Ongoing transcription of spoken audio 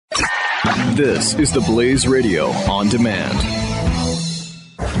This is the Blaze Radio on demand.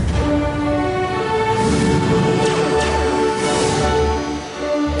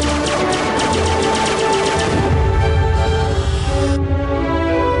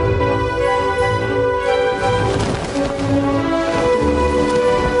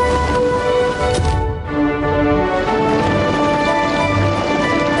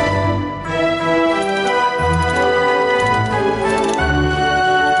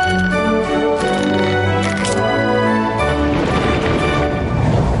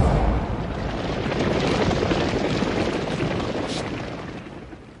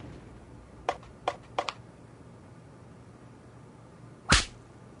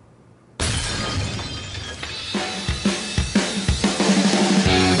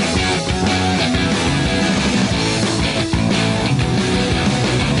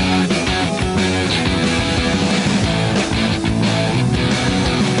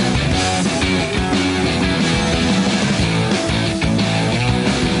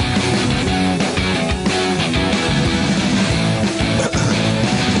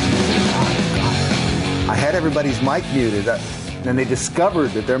 Everybody's mic muted, and they discovered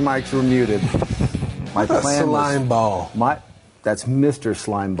that their mics were muted. My plan slime ball. That's Mr.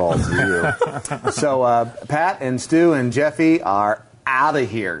 Slime Ball to you. So Pat and Stu and Jeffy are out of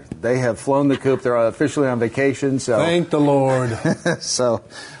here. They have flown the coop. They're officially on vacation. So thank the Lord. So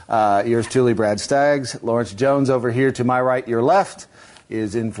yours truly, Brad Staggs. Lawrence Jones over here to my right, your left,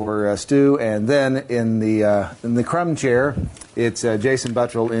 is in for Stu, and then in the crumb chair, it's Jason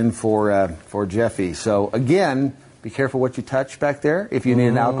Buttrill in for Jeffy. So again, be careful what you touch back there. If you need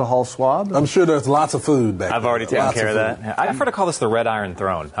an alcohol swab, I'm sure there's lots of food back there. I've already taken care of that. I prefer to call this the Red Iron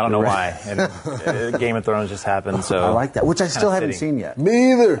Throne. I don't know why. And Game of Thrones just happened, so I like that, which I still haven't seen yet.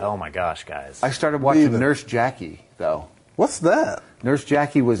 Me either. Oh my gosh, guys! I started watching Nurse Jackie though. What's that? Nurse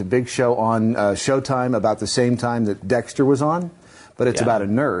Jackie was a big show on Showtime about the same time that Dexter was on, but it's about a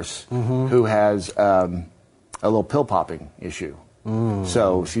nurse who has a little pill popping issue.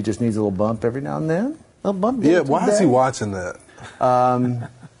 So she just needs a little bump every now and then. A bump. Yeah, why is he watching that? How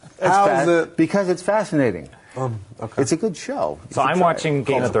is it? Because it's fascinating. Okay. It's a good show. So I'm watching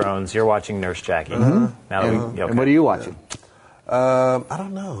Game of Thrones. You're watching Nurse Jackie. Now And what are you watching? I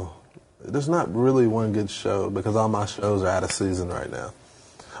don't know. There's not really one good show because all my shows are out of season right now.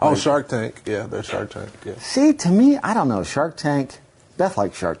 Oh, Shark Tank. Yeah, there's Shark Tank. Yeah. See, to me, I don't know. Shark Tank. Beth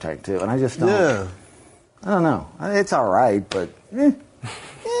likes Shark Tank too, and I just don't. Yeah. I don't know. It's all right, but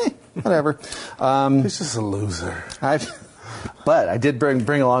whatever. He's just a loser. But I did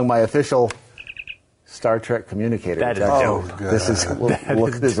bring along my official Star Trek communicator. That is dope. God. This is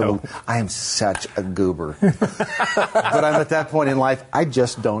look. This is I am such a goober, but I'm at that point in life. I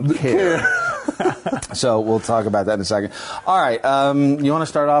just don't care. So we'll talk about that in a second. All right. You want to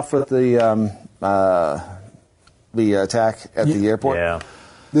start off with the attack at the airport? Yeah.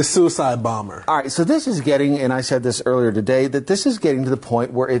 The suicide bomber. All right, so this is getting, and I said this earlier today, that this is getting to the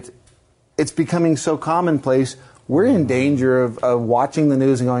point where it's becoming so commonplace, we're in danger of watching the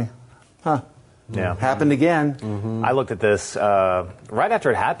news and going, happened again. I looked at this right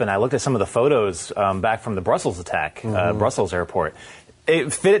after it happened. I looked at some of the photos back from the Brussels attack, Brussels airport.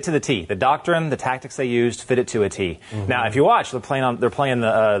 It fit it to the T. The doctrine, the tactics they used, fit it to a T. Now, if you watch, they're playing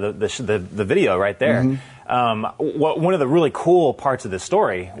the video right there. One of the really cool parts of this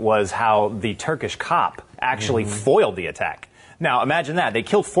story was how the Turkish cop actually foiled the attack. Now, imagine that. They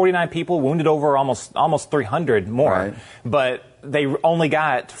killed 49 people, wounded over almost 300 more. Right. But they only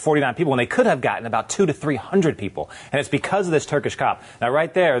got 49 people, and they could have gotten about 200 to 300 people. And it's because of this Turkish cop. Now,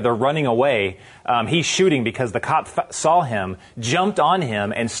 right there, they're running away. He's shooting because the cop saw him, jumped on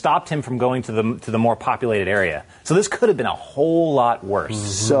him, and stopped him from going to the more populated area. So this could have been a whole lot worse.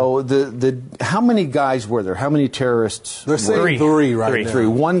 So how many guys were there? How many terrorists? They're saying three right now. Three.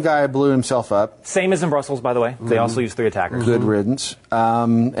 One guy blew himself up. Same as in Brussels, by the way. They also used 3 attackers. Good riddance.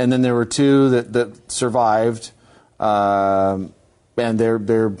 And then there were 2 that survived. And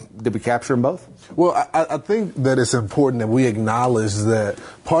did we capture them both? Well, I think that it's important that we acknowledge that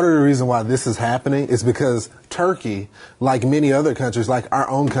part of the reason why this is happening is because Turkey, like many other countries, like our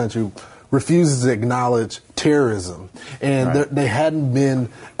own country, refuses to acknowledge terrorism. And they hadn't been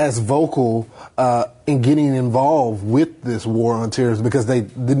as vocal in getting involved with this war on terrorism because they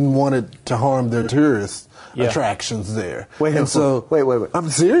didn't want it to harm their tourists attractions there. Wait. I'm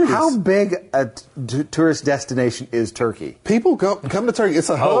serious. How big a tourist destination is Turkey? People come to Turkey. It's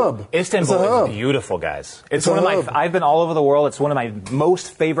a hub. Istanbul is beautiful, guys. It's one of my. I've been all over the world. It's one of my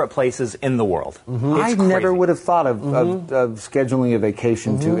most favorite places in the world. I never would have thought of scheduling a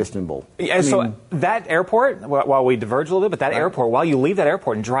vacation to Istanbul. So that airport, while we diverge a little bit, but that airport, while you leave that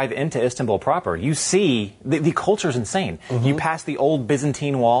airport and drive into Istanbul proper, you see the culture's insane. You pass the old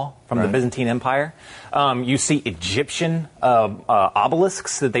Byzantine wall from the Byzantine Empire. You see Egyptian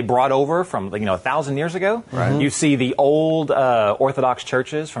obelisks that they brought over from 1,000 years ago. You see the old Orthodox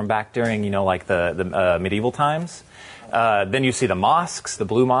churches from back during the medieval times. Then you see the mosques. The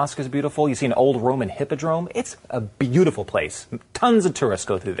Blue Mosque is beautiful. You see an old Roman hippodrome. It's a beautiful place. Tons of tourists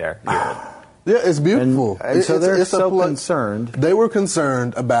go through there yearly. Yeah, it's beautiful. And so they're concerned. They were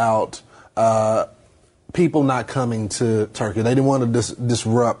concerned about people not coming to Turkey. They didn't want to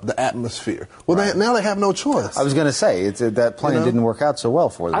disrupt the atmosphere. Well, now they have no choice. I was going to say, that plan didn't work out so well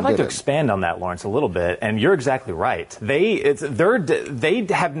for them. I'd like to expand on that, Lawrence, a little bit, and you're exactly right. Looking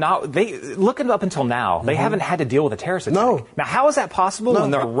up until now, they haven't had to deal with a terrorist attack. No. Now, how is that possible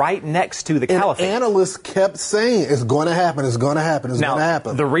when they're right next to the caliphate? Analysts kept saying, it's going to happen, it's going to happen, it's going to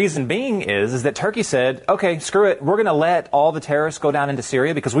happen. The reason being is that Turkey said, okay, screw it, we're going to let all the terrorists go down into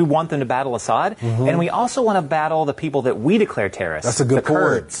Syria because we want them to battle Assad, and we also want to battle the people that we declare terrorists. That's a good point.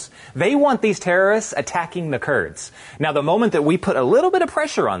 Kurds. They want these terrorists attacking the Kurds. Now, the moment that we put a little bit of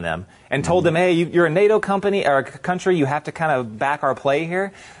pressure on them and told them, hey, you're a NATO company or a country, you have to kind of back our play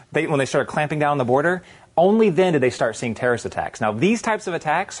here, when they started clamping down on the border, only then did they start seeing terrorist attacks. Now, these types of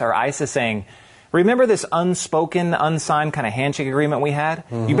attacks are ISIS saying, remember this unspoken, unsigned kind of handshake agreement we had?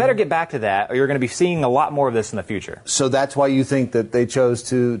 You better get back to that, or you're going to be seeing a lot more of this in the future. So that's why you think that they chose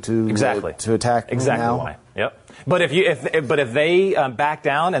to attack now? Why. Yep. But if they back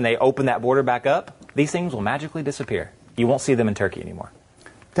down and they open that border back up, these things will magically disappear. You won't see them in Turkey anymore.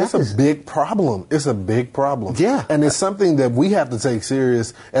 That's a big problem. It's a big problem. Yeah. And it's something that we have to take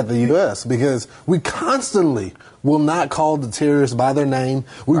serious at the U.S. because we constantly will not call the terrorists by their name.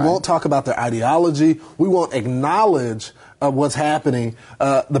 We won't talk about their ideology. We won't acknowledge what's happening.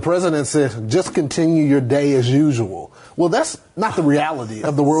 The president said, just continue your day as usual. Well, that's not the reality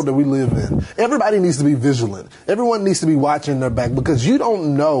of the world that we live in. Everybody needs to be vigilant. Everyone needs to be watching their back because you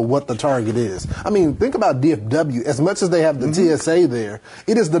don't know what the target is. I mean, think about DFW. As much as they have the TSA there,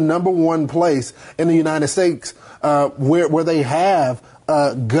 it is the #1 place in the United States where they have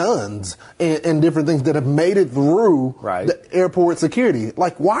guns and different things that have made it through the airport security.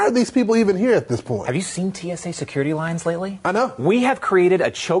 Like, why are these people even here at this point? Have you seen TSA security lines lately? I know. We have created a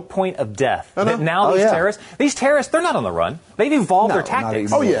choke point of death. I know. That now these terrorists, they're not on the run. They've evolved their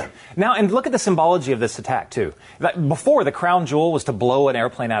tactics. Oh, yeah. Now, and look at the symbology of this attack, too. Before, the crown jewel was to blow an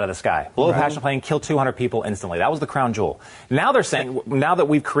airplane out of the sky. Blow a passenger plane, kill 200 people instantly. That was the crown jewel. Now they're saying, now that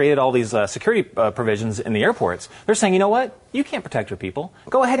we've created all these security provisions in the airports, they're saying, you know what? You can't protect your people.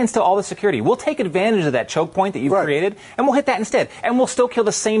 Go ahead and install all the security. We'll take advantage of that choke point that you've created, and we'll hit that instead. And we'll still kill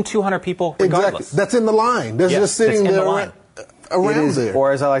the same 200 people regardless. Exactly. That's in the line. That's just sitting there around there.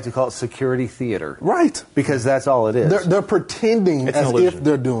 Or as I like to call it, security theater. Right. Because that's all it is. They're pretending as if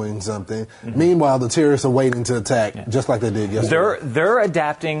they're doing something. Meanwhile, the terrorists are waiting to attack just like they did yesterday. They're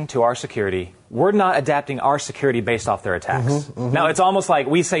adapting to our security. We're not adapting our security based off their attacks. Now, it's almost like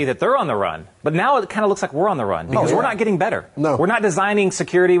we say that they're on the run, but now it kind of looks like we're on the run because we're not getting better. No. We're not designing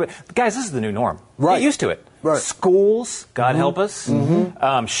security. Guys, this is the new norm. Right. Get used to it. Right. Schools, God help us,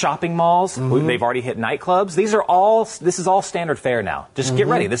 shopping malls, they've already hit nightclubs. This is all standard fare now. Just get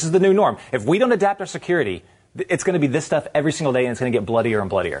ready. This is the new norm. If we don't adapt our security, it's going to be this stuff every single day, and it's going to get bloodier and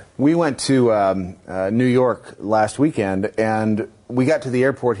bloodier. We went to New York last weekend, and we got to the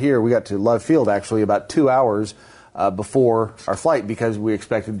airport here. We got to Love Field, actually, about 2 hours before our flight because we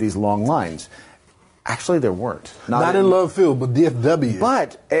expected these long lines. Actually, there weren't. Not in Love Field, but DFW.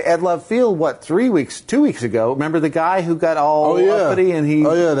 But at Love Field, 2 weeks ago, remember the guy who got all uppity and he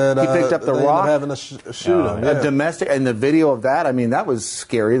picked up the rock? Having a shooting. A domestic, and the video of that, I mean, that was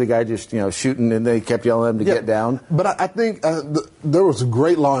scary. The guy just, shooting, and they kept yelling at him to get down. But I think there was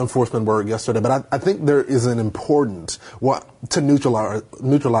great law enforcement work yesterday, but I think there is an importance to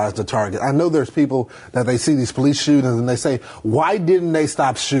neutralize the target. I know there's people that they see these police shootings and they say, why didn't they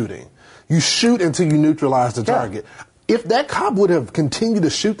stop shooting? You shoot until you neutralize the target. If that cop would have continued to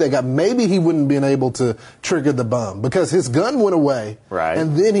shoot that guy, maybe he wouldn't have been able to trigger the bomb because his gun went away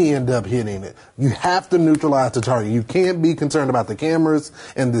and then he ended up hitting it. You have to neutralize the target. You can't be concerned about the cameras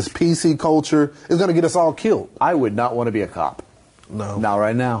and this PC culture. It's going to get us all killed. I would not want to be a cop. Not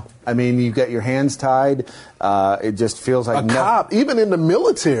right now. I mean, you got your hands tied. It just feels like a cop, even in the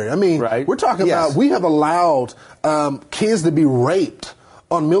military. I mean, we're talking about, we have allowed kids to be raped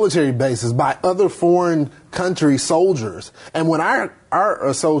on military bases by other foreign country soldiers. And when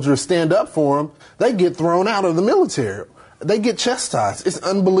our soldiers stand up for them, they get thrown out of the military. They get chastised. It's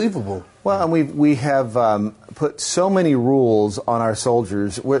unbelievable. Well, and we have put so many rules on our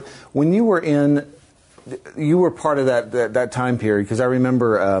soldiers. When you were part of that time period, because I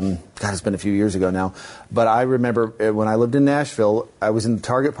remember, God, it's been a few years ago now, but I remember when I lived in Nashville, I was in the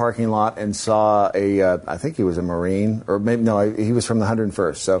Target parking lot and saw I think he was a Marine, or maybe, no, he was from the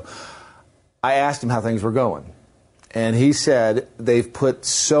 101st. So I asked him how things were going. And he said they've put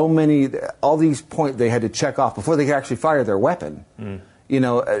all these points they had to check off before they could actually fire their weapon. You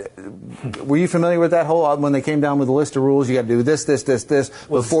know, were you familiar with that whole, when they came down with a list of rules, you got to do this,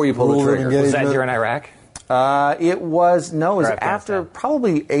 before you pull the trigger? Was that here in Iraq? It was after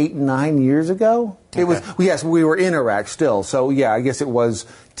probably 8-9 years ago. Okay. It was, yes, we were in Iraq still. So, yeah, I guess it was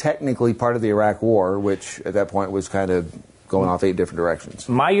technically part of the Iraq War, which at that point was kind of going off 8 different directions.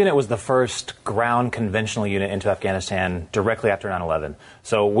 My unit was the first ground conventional unit into Afghanistan directly after 9/11.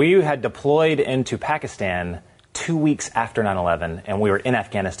 So we had deployed into Pakistan 2 weeks after 9/11, and we were in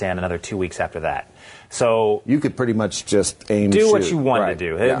Afghanistan another 2 weeks after that. So you could pretty much just do what you wanted to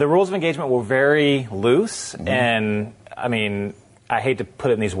do. Yeah. The rules of engagement were very loose, and I mean, I hate to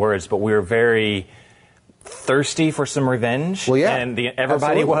put it in these words, but we were very thirsty for some revenge. Well, yeah, and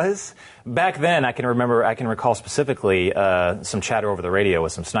everybody was. Back then, I can recall specifically some chatter over the radio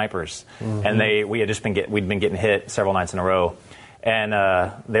with some snipers, and we'd been getting hit several nights in a row, and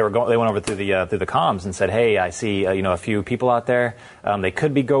they went over through the comms and said, "Hey, I see a few people out there. They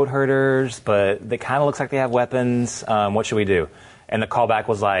could be goat herders, but they kind of looks like they have weapons. What should we do?" And the callback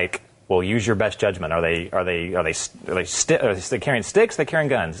was like, "Well, use your best judgment. Are they carrying sticks? Are they carrying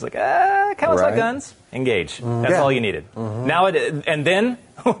guns?" It's like, kind of looks like guns. Engage. That's all you needed. And then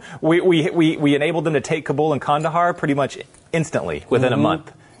we enabled them to take Kabul and Kandahar pretty much instantly within a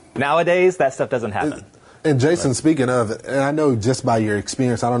month. Nowadays, that stuff doesn't happen. And Jason, speaking of it, and I know just by your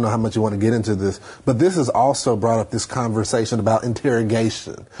experience, I don't know how much you want to get into this, but this has also brought up this conversation about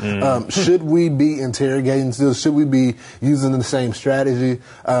interrogation. Should we be interrogating still? Should we be using the same strategy?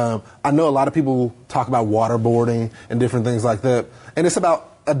 I know a lot of people talk about waterboarding and different things like that, and it's about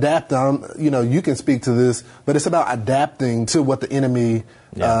adapting. You can speak to this, but it's about adapting to what the enemy.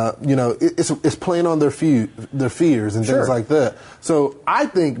 It's playing on their fears and things like that. So I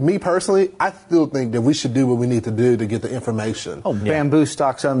think, me personally, I still think that we should do what we need to do to get the information. Bamboo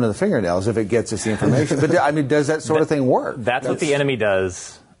stalks under the fingernails if it gets us the information. But I mean, does that sort of thing work? That's what the enemy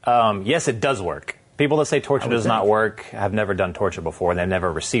does. Yes, it does work. People that say torture does not work have never done torture before. They've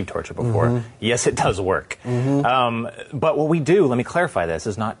never received torture before. Yes, it does work. But what we do, let me clarify this,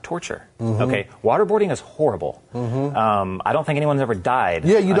 is not torture. Okay? Waterboarding is horrible. I don't think anyone's ever died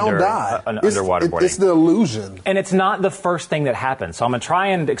you don't die. Under waterboarding. It's the illusion. And it's not the first thing that happens. So I'm going to try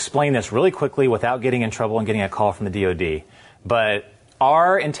and explain this really quickly without getting in trouble and getting a call from the DOD. But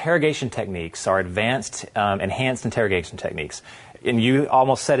our interrogation techniques, our advanced, enhanced interrogation techniques, and you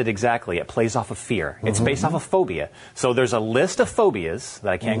almost said it exactly. It plays off of fear. It's based off of phobia. So there's a list of phobias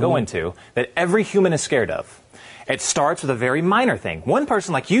that I can't go into that every human is scared of. It starts with a very minor thing. One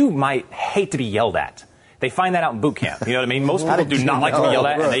person like you might hate to be yelled at. They find that out in boot camp. You know what I mean? Most people do not like to be yelled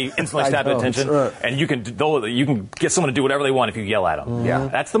at, and they instantly snap at attention. And you can get someone to do whatever they want if you yell at them.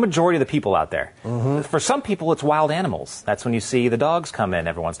 That's the majority of the people out there. For some people, it's wild animals. That's when you see the dogs come in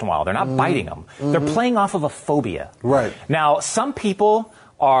every once in a while. They're not biting them. They're playing off of a phobia. Right. Now, some people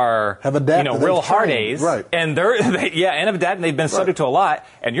have adapted, real hard A's, and have adapted. They've been subject to a lot,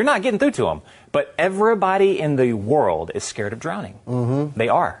 and you're not getting through to them. But everybody in the world is scared of drowning. They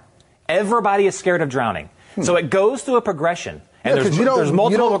are. Everybody is scared of drowning. So it goes through a progression. And there's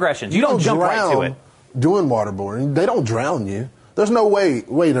multiple progressions. You don't jump right to it. Doing waterboarding, they don't drown you. There's no way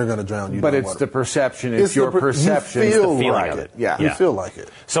they're going to drown you. But it's the perception. It's your perception. You feel the feeling like of it. You feel like it.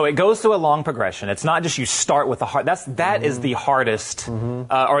 So it goes through a long progression. It's not just you start with the hard. That is the hardest,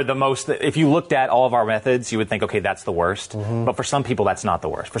 or the most. If you looked at all of our methods, you would think, okay, that's the worst. But for some people, that's not the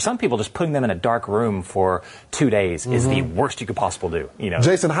worst. For some people, just putting them in a dark room for 2 days is the worst you could possibly do.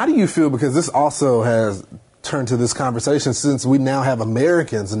 Jason, how do you feel? Because this also has turned to this conversation since we now have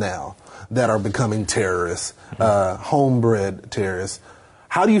Americans now that are becoming terrorists, homebred terrorists.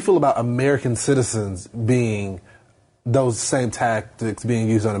 How do you feel about American citizens being those same tactics being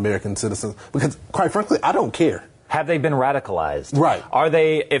used on American citizens? Because, quite frankly, I don't care. Have they been radicalized? Right. Are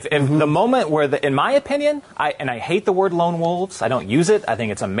they, if the moment where, in my opinion, I hate the word lone wolves. I don't use it. I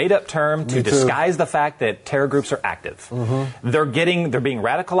think it's a made-up term to disguise the fact that terror groups are active. They're being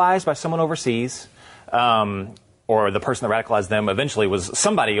radicalized by someone overseas, or the person that radicalized them eventually was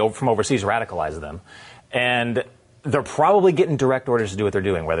somebody from overseas radicalized them. And they're probably getting direct orders to do what they're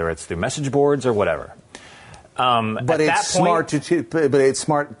doing, whether it's through message boards or whatever. But it's smart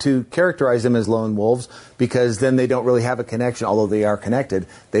to characterize them as lone wolves, because then they don't really have a connection. Although they are connected,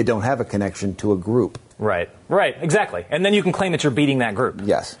 they don't have a connection to a group. Right, exactly. And then you can claim that you're beating that group.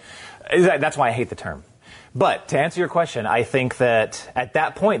 Yes. That's why I hate the term. But to answer your question, I think that at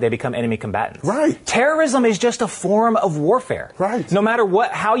that point they become enemy combatants. Right. Terrorism is just a form of warfare. Right. No matter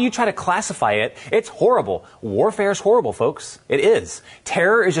how you try to classify it, it's horrible. Warfare is horrible, folks. It is.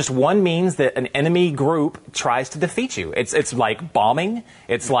 Terror is just one means that an enemy group tries to defeat you. It's like bombing.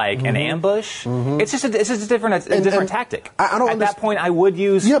 It's like an ambush. It's just a different tactic. At that point, I would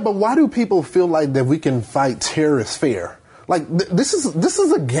use. Yeah, but why do people feel like that we can fight terrorists fair? Like this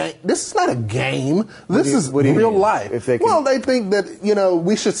is a game. This is not a game. This is real life. If they think that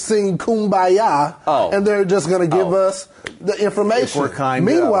we should sing "Kumbaya" and they're just going to give us the information. If we're kind.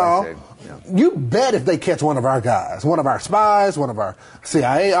 Meanwhile, you bet if they catch one of our guys, one of our spies, one of our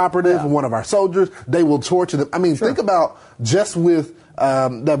CIA operatives, one of our soldiers, they will torture them. I mean, think about just with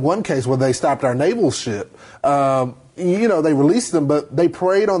that one case where they stopped our naval ship. They released them, but they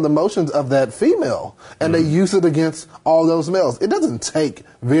preyed on the emotions of that female, and they used it against all those males. It doesn't take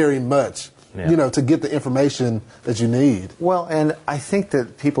very much, to get the information that you need. Well, and I think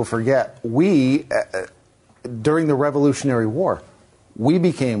that people forget, we, during the Revolutionary War, we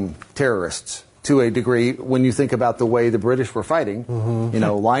became terrorists to a degree when you think about the way the British were fighting.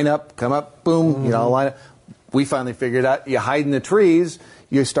 Line up, come up, boom, line up. We finally figured out you hide in the trees,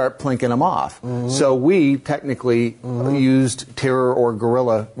 you start plinking them off. So we technically used terror or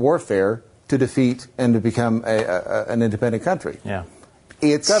guerrilla warfare to defeat and to become an independent country. Yeah.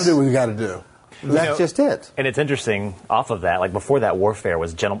 It's got to do what you got to do. That's just it. And it's interesting, off of that, like before that warfare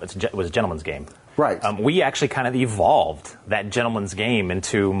was a gentleman's game. Right. We actually kind of evolved that gentleman's game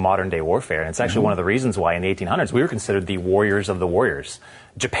into modern day warfare. And it's actually one of the reasons why in the 1800s we were considered the warriors of the warriors.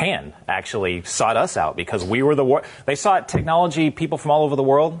 Japan actually sought us out because we were they sought technology, people from all over the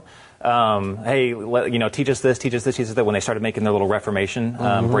world. Hey, teach us this, teach us that, when they started making their little reformation,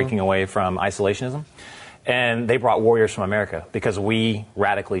 breaking away from isolationism. And they brought warriors from America because we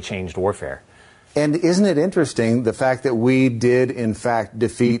radically changed warfare. And isn't it interesting, the fact that we did, in fact,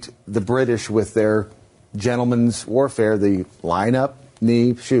 defeat the British with their gentleman's warfare, the line up,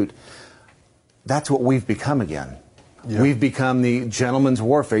 knee, shoot. That's what we've become again. Yeah. We've become the gentleman's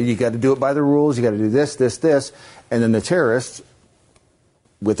warfare. You got to do it by the rules. You got to do this, this, this. And then the terrorists,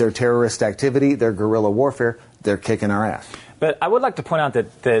 with their terrorist activity, their guerrilla warfare, they're kicking our ass. But I would like to point out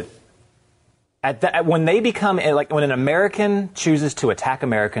that when they become, like when an American chooses to attack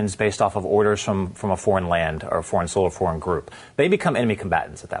Americans based off of orders from a foreign land or a foreign soul or foreign group, they become enemy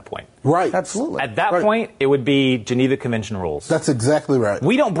combatants at that point. Right. Absolutely. At that point, it would be Geneva Convention rules. That's exactly right.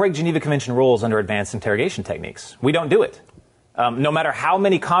 We don't break Geneva Convention rules under advanced interrogation techniques. We don't do it. No matter how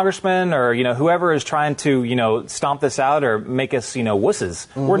many congressmen or whoever is trying to stomp this out or make us wusses,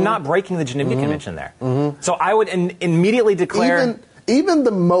 we're not breaking the Geneva Convention there. So I would immediately declare. Even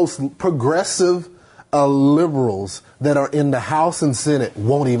the most progressive liberals that are in the House and Senate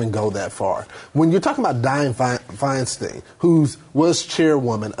won't even go that far. When you're talking about Dianne Feinstein, who was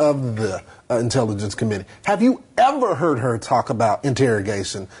chairwoman of the Intelligence Committee, have you ever heard her talk about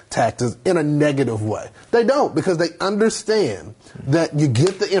interrogation tactics in a negative way? They don't, because they understand that you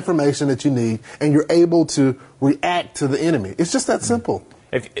get the information that you need and you're able to react to the enemy. It's just that simple.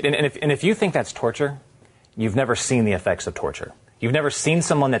 If you think that's torture, you've never seen the effects of torture. You've never seen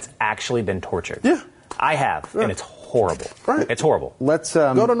someone that's actually been tortured. Yeah. I have, and it's horrible. Right. It's horrible. Let's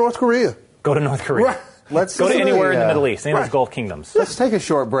go to North Korea. Go to North Korea. Right. Let's go to anywhere in the Middle East, any of those Gulf kingdoms. Let's take a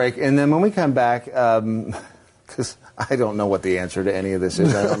short break, and then when we come back, because I don't know what the answer to any of this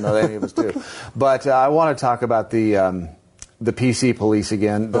is. I don't know that any of us do. But I want to talk about the PC police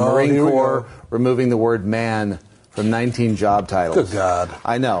again. The Marine Corps removing the word man from 19 job titles. Good God.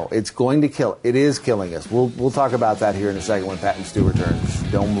 I know. It's going to kill. It is killing us. We'll talk about that here in a second when Pat and Stu returns.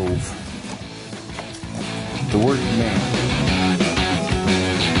 Don't move. The word man.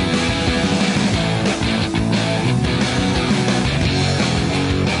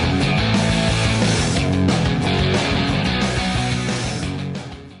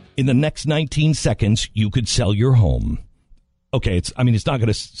 In the next 19 seconds, you could sell your home. okay, it's not going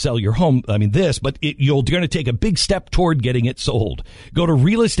to sell your home. But you're going to take a big step toward getting it sold. Go to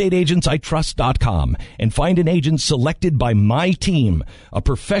realestateagentsitrust.com and find an agent selected by my team, a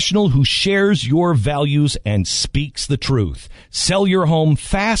professional who shares your values and speaks the truth. Sell your home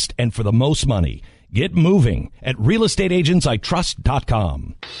fast and for the most money. Get moving at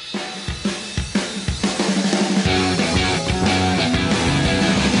realestateagentsitrust.com.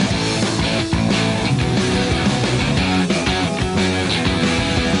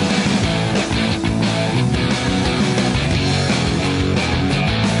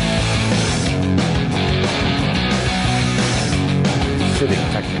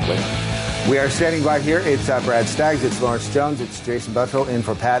 Technically. We are standing by here. It's Brad Staggs, it's Lawrence Jones, it's Jason Buttrell in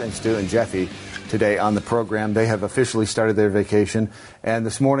for Pat and Stu and Jeffy today on the program. They have officially started their vacation. And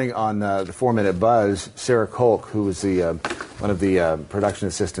this morning on the 4-Minute Buzz, Sarah Kolk, who was one of the production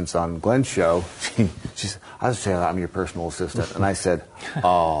assistants on Glenn's show, she's, I was saying, I'm your personal assistant. And I said,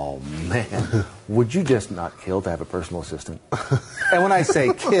 oh, man, would you just not kill to have a personal assistant? And when I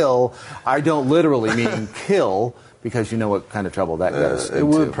say kill, I don't literally mean kill, because you know what kind of trouble that gets It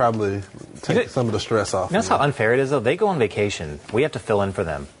would probably take some of the stress off. You know how unfair it is, though? They go on vacation. We have to fill in for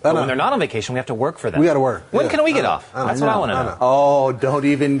them. But when they're not on vacation, we have to work for them. We got to work. When can we get off? That's what I want to know. Oh, don't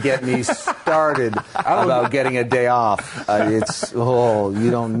even get me started about getting a day off. You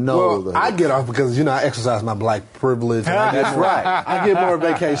don't know. Well, I get off because, I exercise my black privilege. That's right. I get more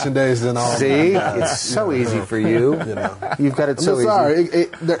vacation days than all. See? It's so easy for you. You've got it so easy. Sorry.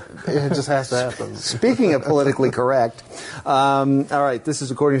 It just has to happen. Speaking of politically correct, all right, this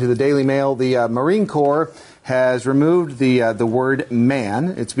is according to the Daily Mail. The Marine Corps has removed the word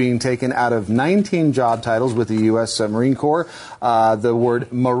man. It's being taken out of 19 job titles with the U.S. Marine Corps. The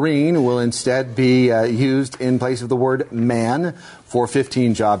word Marine will instead be used in place of the word man for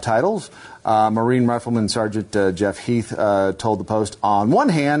 15 job titles. Marine Rifleman Sergeant Jeff Heath told the Post, on one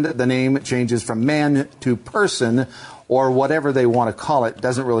hand, the name changes from man to person, or whatever they want to call it,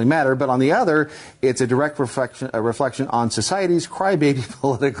 doesn't really matter. But on the other, it's a direct reflection on society's crybaby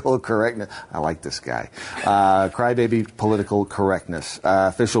political correctness. I like this guy. Crybaby political correctness.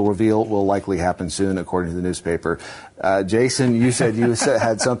 Official reveal will likely happen soon, according to the newspaper. Jason, you said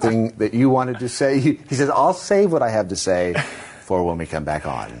had something that you wanted to say. He says, I'll save what I have to say for when we come back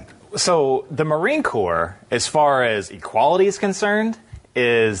on. So the Marine Corps, as far as equality is concerned,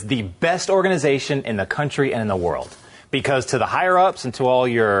 is the best organization in the country and in the world. Because to the higher-ups and to all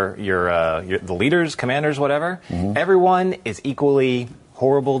the leaders, commanders, whatever, everyone is equally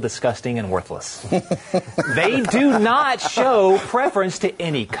horrible, disgusting, and worthless. They do not show preference to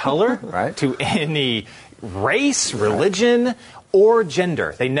any color, to any race, religion, or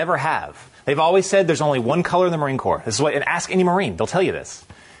gender. They never have. They've always said there's only one color in the Marine Corps. This is what, and ask any Marine, they'll tell you this.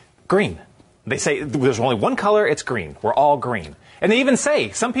 Green. They say there's only one color, it's green. We're all green. And they even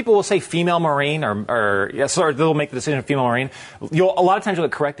say, some people will say female Marine, or they'll make the decision of female Marine. A lot of times you'll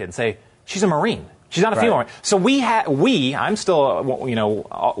get corrected and say, she's a Marine. She's not a female Marine. So I'm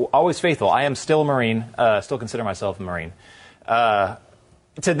still, always faithful. I am still a Marine, still consider myself a Marine. To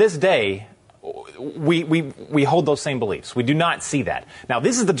this day, we hold those same beliefs. We do not see that. Now,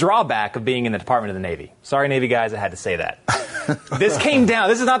 this is the drawback of being in the Department of the Navy. Sorry, Navy guys, I had to say that. This came down.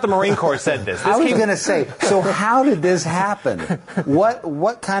 This is not the Marine Corps said this. I was going to say, so how did this happen?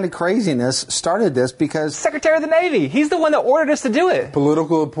 What kind of craziness started this? Because Secretary of the Navy, he's the one that ordered us to do it.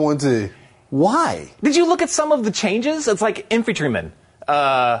 Political appointee. Why? Did you look at some of the changes? It's like infantrymen.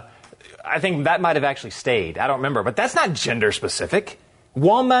 I think that might have actually stayed. I don't remember, but that's not gender specific.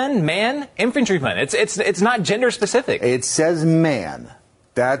 Woman, man, infantryman. It's not gender specific. It says man.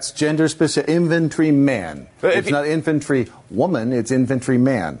 That's gender specific. Infantry man. It's not infantry woman. It's infantry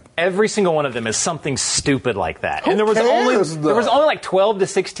man. Every single one of them is something stupid like that. And there was only like 12 to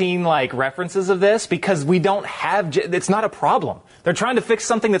 16 like references of this because we don't have. It's not a problem. They're trying to fix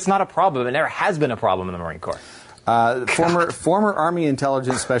something that's not a problem, and there has been a problem in the Marine Corps. Former Army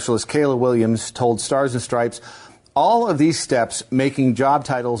intelligence specialist Kayla Williams told Stars and Stripes, all of these steps making job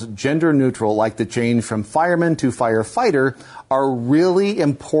titles gender neutral, like the change from fireman to firefighter, are really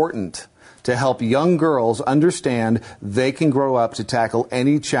important to help young girls understand they can grow up to tackle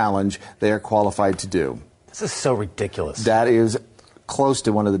any challenge they are qualified to do. This is so ridiculous. That is close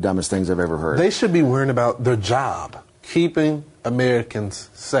to one of the dumbest things I've ever heard. They should be worrying about their job, keeping Americans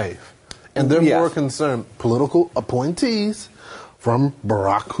safe. And they're more concerned. Political appointees from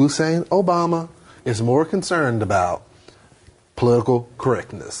Barack Hussein Obama is more concerned about political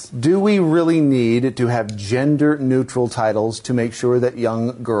correctness. Do we really need to have gender-neutral titles to make sure that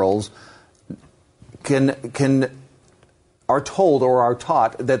young girls are told or are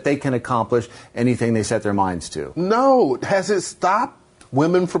taught that they can accomplish anything they set their minds to. No. Has it stopped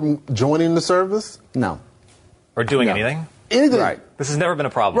women from joining the service? No. Or doing No. anything? Anything. Right. This has never been a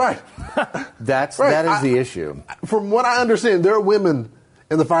problem. Right. That Right. is the issue. From what I understand, there are women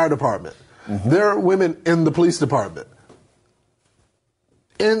in the fire department. There are women in the police department.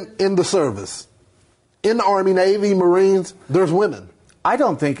 In the service. In the Army, Navy, Marines, there's women. I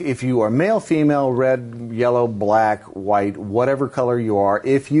don't think if you are male, female, red, yellow, black, white, whatever color you are,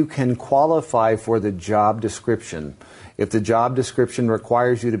 if you can qualify for the job description, if the job description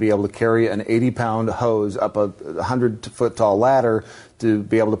requires you to be able to carry an 80-pound hose up a 100-foot tall ladder to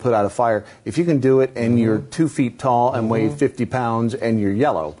be able to put out a fire, if you can do it and you're 2 feet tall and weigh 50 pounds and you're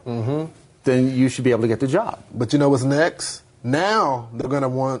yellow, then you should be able to get the job. But you know what's next? Now they're going to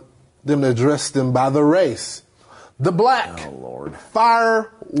want them to address them by the race. The black Oh, Lord.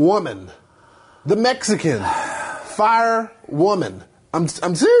 fire woman. The Mexican fire woman. I'm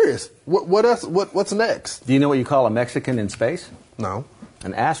serious. What else? What's next? Do you know what you call a Mexican in space? No.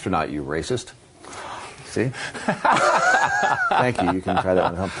 An astronaut, you racist. See? Thank you. You can try that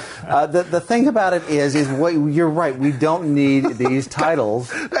one at home. The thing about it is what, you're right. We don't need these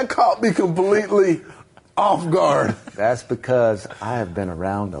titles. That caught me completely off guard. That's because I have been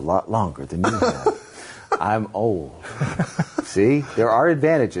around a lot longer than you have. I'm old. See? There are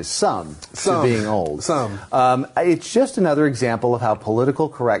advantages, some to being old. Some. It's just another example of how political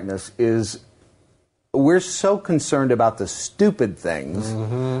correctness is. We're so concerned about the stupid things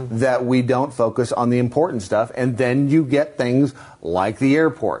that we don't focus on the important stuff, and then you get things like the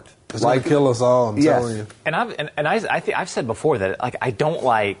airport. It's going to kill us all, I'm telling you. And I've said before that I don't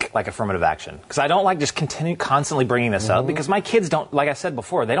like affirmative action because I don't like just constantly bringing this up because my kids don't, like I said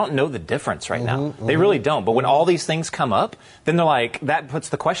before, they don't know the difference right now. They really don't. But when all these things come up, then they're like, that puts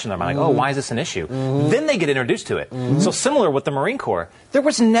the question in their mind, like, oh, why is this an issue? Then they get introduced to it. So similar with the Marine Corps, there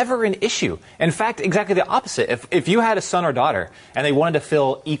was never an issue. In fact, exactly the opposite. If you had a son or daughter and they wanted to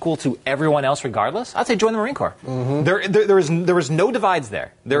feel equal to everyone else regardless, I'd say join the Marine Corps. There was no divides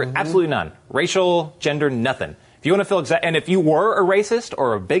there. Absolutely none. Racial, gender, nothing. If you want to feel and if you were a racist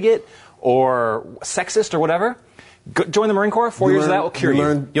or a bigot or sexist or whatever, join the Marine Corps. 4 years of that will cure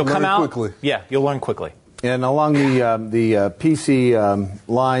you. You'll come out quickly. Yeah, you'll learn quickly. And along the PC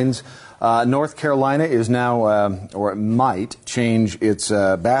lines, North Carolina is now, or it might change its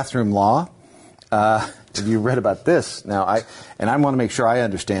bathroom law. Have you read about this? Now, I want to make sure I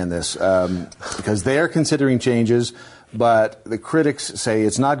understand this because they are considering changes. But the critics say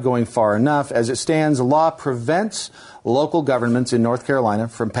it's not going far enough. As it stands, the law prevents local governments in North Carolina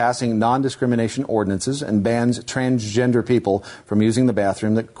from passing non-discrimination ordinances and bans transgender people from using the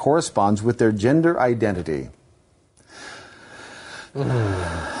bathroom that corresponds with their gender identity.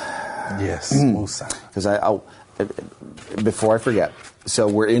 Yes, Musa. Because before I forget, so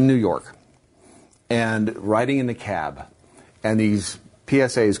we're in New York and riding in the cab, and these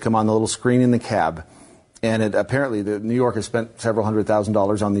PSAs come on the little screen in the cab. And apparently, New York has spent several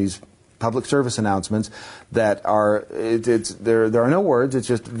 $100,000 on these public service announcements that are, there are no words, it's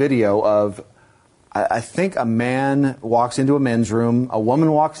just video of, I think a man walks into a men's room, a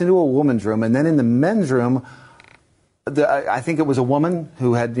woman walks into a woman's room, and then in the men's room, I think it was a woman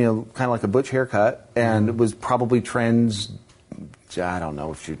who had, kind of like a butch haircut and was probably I don't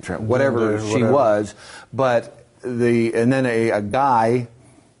know if she, whatever she was, but and then a guy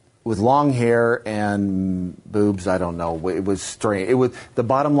with long hair and boobs, I don't know. It was strange. It was the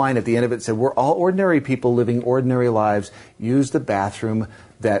bottom line at the end of it said, "We're all ordinary people living ordinary lives. Use the bathroom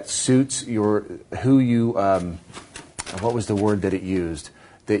that suits who you." What was the word that it used?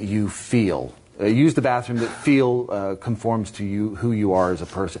 That you feel. Use the bathroom that conforms to you, who you are as a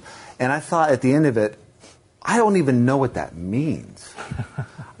person. And I thought at the end of it, I don't even know what that means.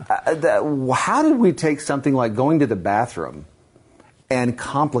 How did we take something like going to the bathroom and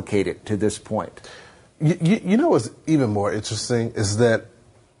complicate it to this point? You know what's even more interesting is that,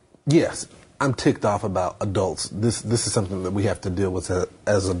 yes, I'm ticked off about adults. This is something that we have to deal with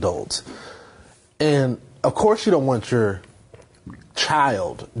as adults. And, of course, you don't want your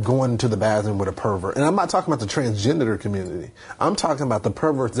child going to the bathroom with a pervert. And I'm not talking about the transgender community. I'm talking about the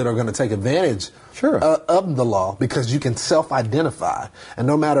perverts that are going to take advantage of the law because you can self-identify. And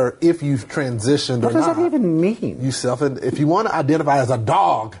no matter if you've transitioned or not. What does that even mean? If you want to identify as a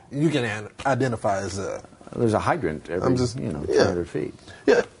dog, you can identify as a... There's a hydrant every 200 feet.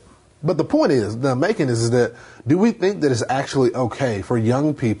 Yeah. But the point is that do we think that it's actually okay for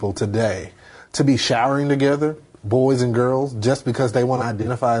young people today to be showering together, boys and girls, just because they want to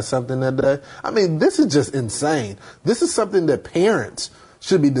identify as something that day? I mean, this is just insane. This is something that parents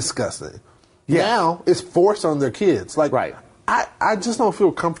should be discussing. Yeah. Now it's forced on their kids. Like, right. I just don't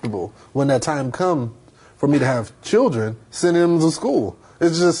feel comfortable when that time comes for me to have children, sending them to school.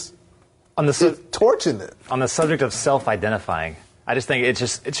 It's just it's torching it. On the subject of self-identifying, I just think it's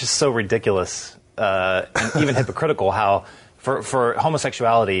just so ridiculous and even hypocritical how for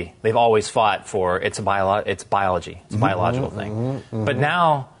homosexuality they've always fought for it's biology, it's a biological thing. But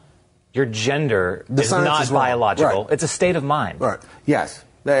now your gender is not biological; it's a state of mind. Right. Yes,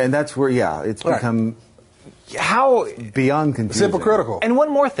 and that's where it's become how beyond confusing. It's hypocritical. And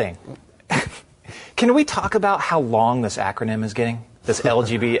one more thing. Can we talk about how long this acronym is getting? This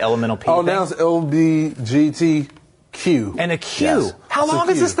LGB elemental P thing? Now it's LBGTQ. And a Q. Yes. How long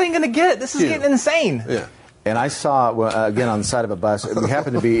is this thing going to get? This is getting insane. Yeah. And I saw, again, on the side of a bus, we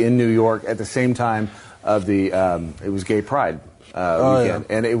happened to be in New York at the same time of the, it was Gay Pride weekend.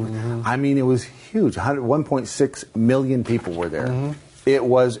 Yeah. And it was huge. 1.6 million people were there. Mm-hmm. It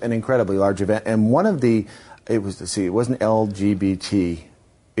was an incredibly large event. And one of it wasn't LGBT.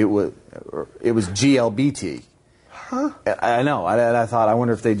 It was GLBT. Huh? I know. I thought, I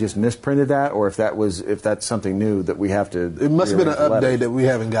wonder if they just misprinted that, or if that's something new that we have to. It must have been an update that we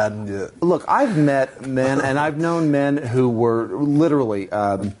haven't gotten yet. Look, I've met men, and I've known men who were literally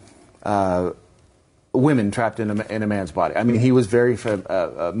women trapped in a man's body. I mean, he was very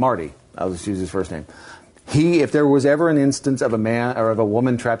Marty. I'll just use his first name. If there was ever an instance of a man or of a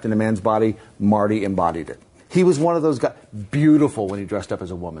woman trapped in a man's body, Marty embodied it. He was one of those guys, beautiful when he dressed up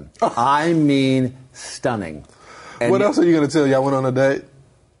as a woman. I mean, stunning. And what else are you going to tell you? I went on a date?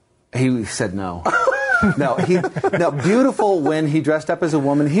 He said no. No, beautiful when he dressed up as a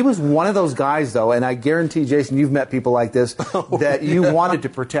woman. He was one of those guys, though, and I guarantee, Jason, you've met people like this that you wanted to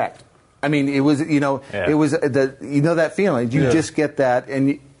protect. I mean, it was, it was that feeling. You just get that,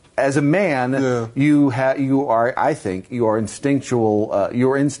 and as a man, you are, I think, your instinctual,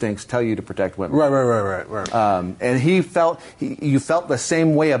 your instincts tell you to protect women. Right. And you felt the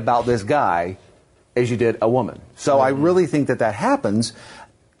same way about this guy as you did a woman. So I really think that happens.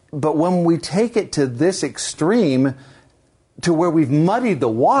 But when we take it to this extreme, to where we've muddied the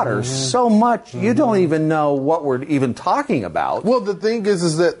water so much, you don't even know what we're even talking about. Well, the thing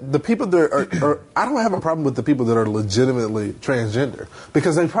is that the people that are I don't have a problem with the people that are legitimately transgender,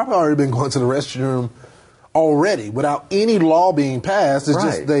 because they've probably already been going to the restroom already without any law being passed. It's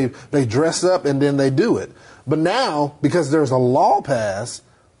just they dress up and then they do it. But now, because there's a law passed,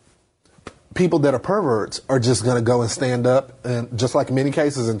 people that are perverts are just going to go and stand up, and just like in many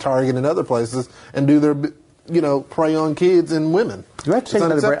cases in Target and other places, and do their, prey on kids and women. Do we have to take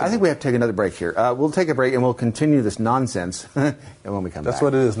another break? I think we have to take another break here. We'll take a break and we'll continue this nonsense and when we come back. That's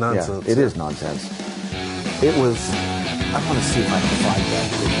what it is, nonsense. Yeah, it is nonsense. It was, I want to see if I can find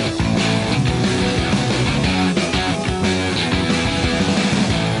that.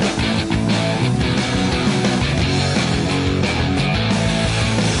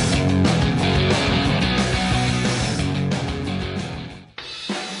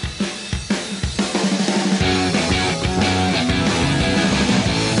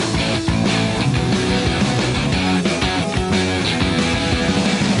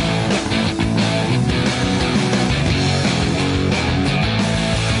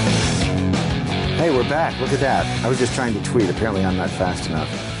 Back. Look at that. I was just trying to tweet. Apparently I'm not fast enough.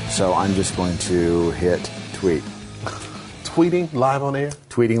 So I'm just going to hit tweet. Tweeting live on air?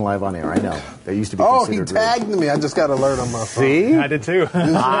 Tweeting live on air. I know. That used to be he tagged me. I just got an alert on my phone. See? I did too.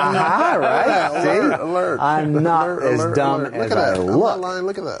 Right? Alert. I'm not as dumb as I look. I'm not lying.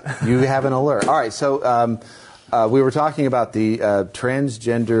 Look at that. You have an alert. All right. So we were talking about the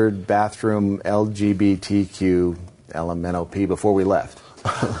transgendered bathroom LGBTQ LMNOP before we left.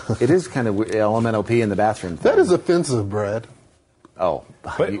 It is kind of LMNOP in the bathroom thing. That is offensive, Brad. Oh,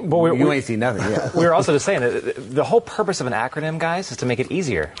 but you ain't seen nothing yet. We were also just saying that the whole purpose of an acronym, guys, is to make it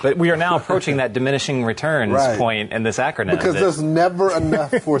easier. But we are now approaching that diminishing returns point in this acronym. Because there's never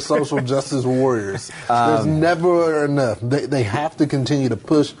enough for social justice warriors. There's never enough. They have to continue to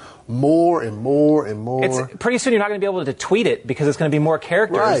push more and more and more. Pretty soon you're not going to be able to tweet it because it's going to be more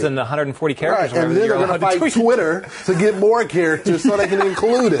characters than the 140 characters. And then they're going to fight Twitter to get more characters so they can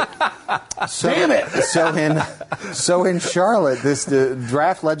include it. Damn it! So in Charlotte, this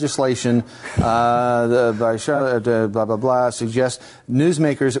draft legislation by Charlotte blah blah blah suggests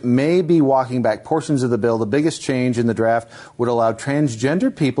newsmakers may be walking back portions of the bill. The biggest change in the draft would allow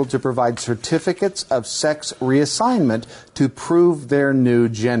transgender people to provide certificates of sex reassignment to prove their new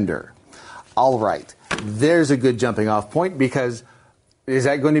gender. All right, there's a good jumping off point, because is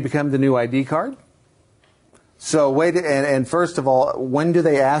that going to become the new ID card? So and first of all, when do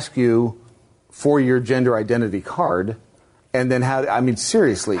they ask you for your gender identity card? And then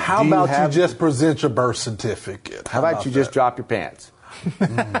seriously. How about you just present your birth certificate? How about you just drop your pants?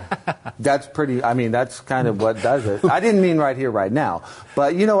 That's that's kind of what does it. I didn't mean right here, right now.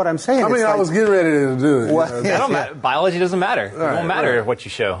 But you know what I'm saying? I was getting ready to do it. Well, That don't matter. Biology doesn't matter. It won't matter what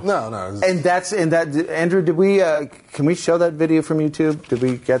you show. No. And Andrew, can we show that video from YouTube? Did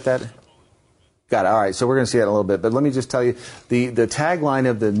we get that? Got it. All right, so we're going to see that in a little bit. But let me just tell you, the tagline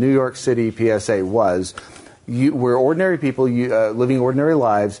of the New York City PSA was, we're ordinary people living ordinary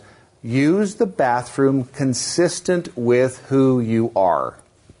lives. Use the bathroom consistent with who you are.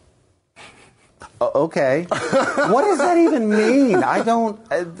 Okay. What does that even mean? I don't...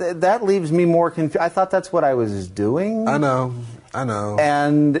 that leaves me more confused. I thought that's what I was doing. I know.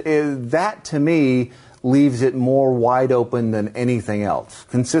 And that, to me, leaves it more wide open than anything else.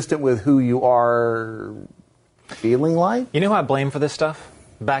 Consistent with who you are feeling like? You know who I blame for this stuff?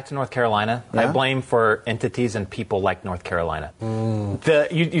 Back to North Carolina. Yeah? I blame for entities and people like North Carolina.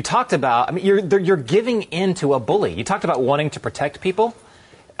 You talked about, you're giving in to a bully. You talked about wanting to protect people.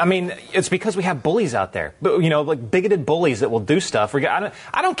 It's because we have bullies out there, like bigoted bullies that will do stuff.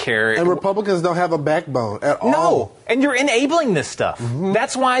 I don't care. And Republicans don't have a backbone at all. No, and you're enabling this stuff. Mm-hmm.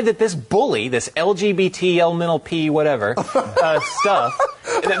 That's why this bully, this LGBT, elemental P, whatever stuff.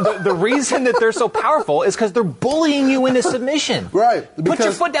 The reason that they're so powerful is because they're bullying you into submission. Right. Put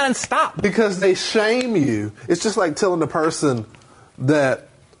your foot down and stop. Because they shame you. It's just like telling the person that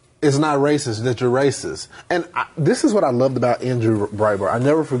is not racist that you're racist. And this is what I loved about Andrew Breitbart. I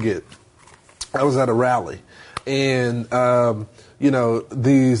never forget. I was at a rally, and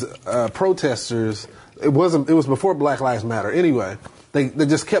these protesters. It was before Black Lives Matter. Anyway, they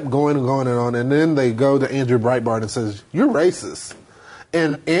just kept going and going and on, and then they go to Andrew Breitbart and says, "You're racist,"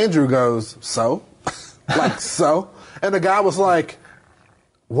 and Andrew goes, "So?" Like, so? And the guy was like,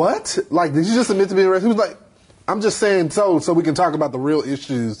 "What? Like, did you just admit to being racist?" He was like, "I'm just saying so we can talk about the real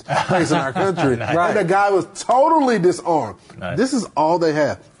issues facing our country." Right. And the guy was totally disarmed. Nice. This is all they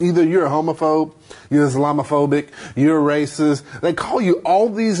have. Either you're a homophobe, you're Islamophobic, you're racist. They call you all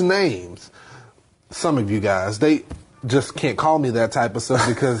these names. Some of you guys, they just can't call me that type of stuff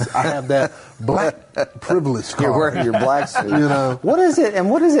because I have that black privilege card. You're wearing your black suit. What is it, and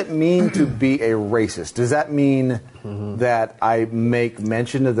what does it mean to be a racist? Does that mean that I make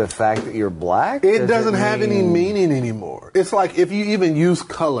mention of the fact that you're black? It doesn't have any meaning anymore. It's like if you even use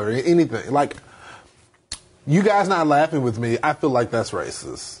color in anything. Like, you guys not laughing with me, I feel like that's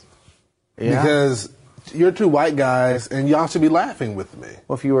racist. Yeah. Because you're two white guys, and y'all should be laughing with me.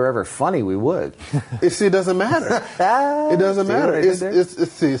 Well, if you were ever funny, we would. It doesn't matter. It doesn't matter.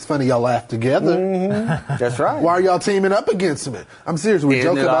 It's funny y'all laugh together. Mm-hmm. That's right. Why are y'all teaming up against me? I'm serious. We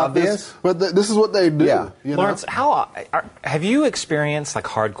Isn't joke it about obvious? this, but this is what they do. Yeah. Lawrence, have you experienced like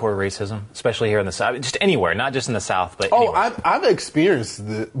hardcore racism, especially here in the South? Just anywhere, not just in the South, but anywhere. I've experienced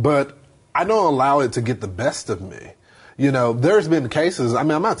it, but I don't allow it to get the best of me. There's been cases. I'm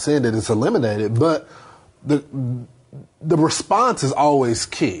not saying that it's eliminated, but the response is always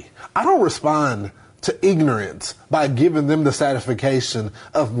key. I don't respond to ignorance by giving them the satisfaction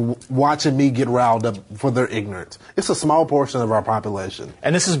of watching me get riled up for their ignorance. It's a small portion of our population.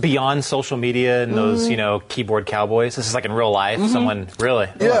 And this is beyond social media and those, keyboard cowboys. This is like in real life. Someone really.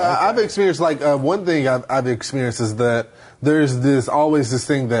 Yeah, I've experienced one thing I've experienced is that there's always this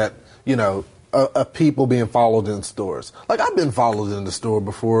thing that of people being followed in stores. Like, I've been followed in the store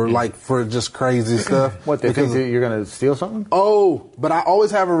before, like, for just crazy stuff. What, they think that you're going to steal something? Oh, but I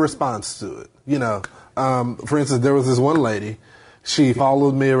always have a response to it. For instance, there was this one lady. She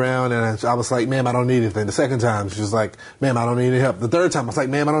followed me around, and I was like, "Ma'am, I don't need anything." The second time, she was like, "Ma'am, I don't need any help." The third time, I was like,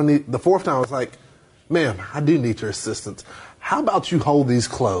 "Ma'am, I don't need..." The fourth time, I was like, "Ma'am, I do need your assistance. How about you hold these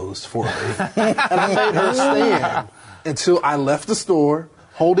clothes for me?" And I made her stand until I left the store,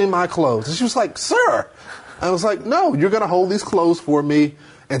 holding my clothes. And she was like, "Sir." I was like, "No, you're going to hold these clothes for me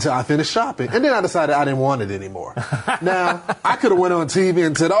until I finish shopping." And then I decided I didn't want it anymore. Now, I could have went on TV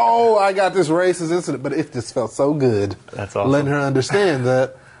and said, "Oh, I got this racist incident," but it just felt so good. That's awesome. Letting her understand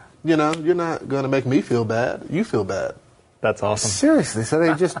that, you're not going to make me feel bad. You feel bad. That's awesome. Seriously, so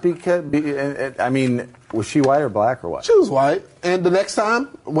they just was she white or black or what? She was white. And the next time,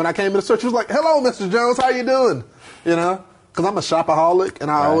 when I came in the store, she was like, "Hello, Mr. Jones, how you doing?" Because I'm a shopaholic,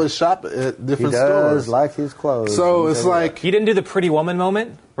 and I always shop at different stores. He does like his clothes. So it's like... You didn't do the Pretty Woman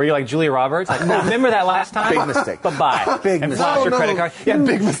moment? Where you're like Julia Roberts? Like, "Oh, remember that last time?" Big mistake. Bye-bye. Big and mistake. flash your credit card. Yeah,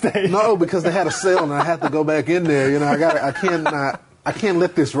 big mistake. No, because they had a sale, and I had to go back in there. I can't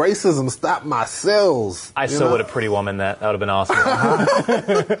let this racism stop my sales. I so would have Pretty Woman that. That would have been awesome.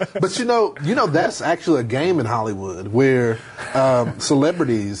 But that's actually a game in Hollywood where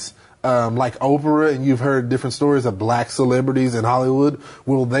celebrities like Oprah, and you've heard different stories of black celebrities in Hollywood.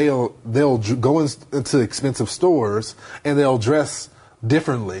 Well, they'll go into expensive stores and they'll dress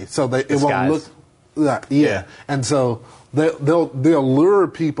differently, so it won't look. Yeah, and so they'll lure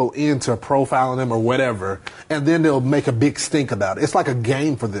people into profiling them or whatever, and then they'll make a big stink about it. It's like a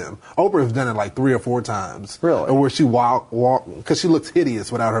game for them. Oprah has done it like 3 or 4 times. Really? Where she walk because she looks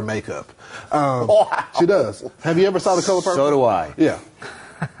hideous without her makeup. Wow. She does. Have you ever saw The Color Purple? So do I. Yeah.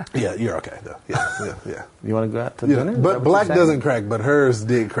 Yeah, you're okay though. Yeah. You want to go out to dinner? But black doesn't crack, but hers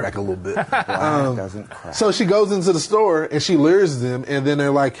did crack a little bit. Black doesn't crack. So she goes into the store and she lures them, and then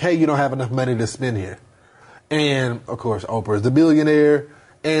they're like, "Hey, you don't have enough money to spend here." And of course, Oprah is the billionaire,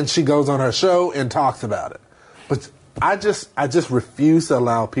 and she goes on her show and talks about it. But I just refuse to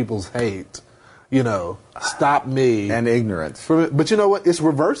allow people's hate, stop me And ignorance. But you know what? It's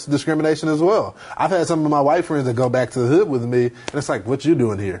reverse discrimination as well. I've had some of my white friends that go back to the hood with me, and it's like, "What you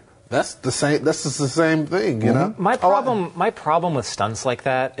doing here?" That's the same. That's just the same thing, you know. My problem with stunts like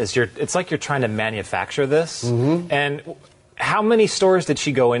that is it's like you're trying to manufacture this. And how many stores did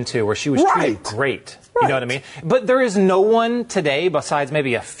she go into where she was treated great? You know what I mean? But there is no one today, besides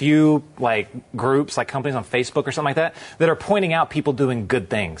maybe a few groups, like companies on Facebook or something like that are pointing out people doing good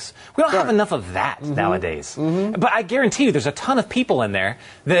things. We don't have enough of that nowadays. But I guarantee you, there's a ton of people in there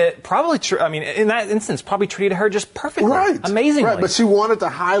that probably, in that instance, probably treated her just perfectly, amazingly. Right, but she wanted to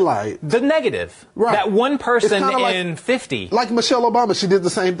highlight the negative. Right. That one person in 50. Like Michelle Obama, she did the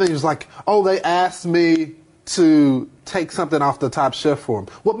same thing. It was like, "Oh, they asked me to take something off the top shelf for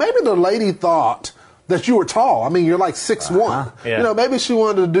them." Well, maybe the lady thought that you were tall. I mean, you're like 6'1". Yeah. Maybe she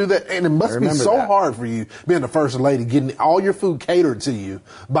wanted to do that, and it must be so hard for you being the first lady, getting all your food catered to you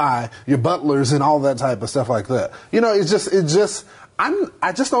by your butlers and all that type of stuff like that.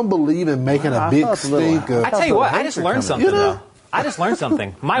 I just don't believe in making a big stink of. I tell you what, I just learned something though. I just learned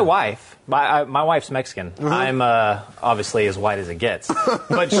something. My wife, my wife's Mexican. I'm obviously as white as it gets,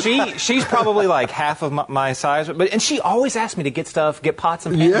 but she's probably like half of my size. And she always asks me to get pots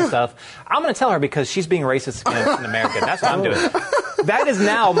and pans and stuff. I'm going to tell her because she's being racist against an American. That's what I'm doing. That is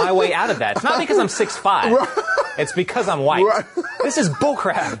now my way out of that. It's not because I'm 6'5". It's because I'm white. This is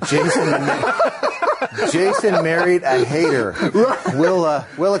bullcrap. Jason married a hater.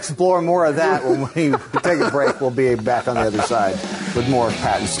 We'll explore more of that when we take a break. We'll be back on the other side with more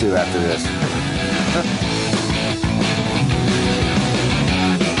Pat and Stu after this.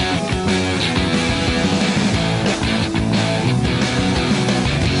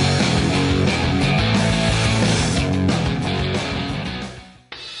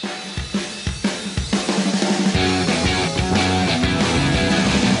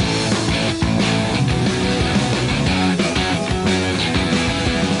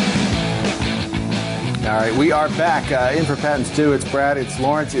 All right, we are back in for Pat and Stu. It's Brad, it's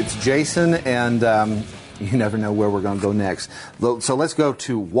Lawrence, it's Jason, and you never know where we're going to go next. So let's go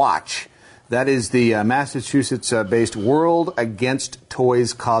to Watch. That is the Massachusetts-based World Against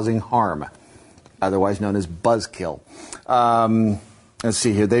Toys Causing Harm, otherwise known as Buzzkill. Let's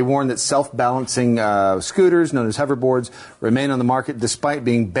see here. They warn that self-balancing scooters, known as hoverboards, remain on the market despite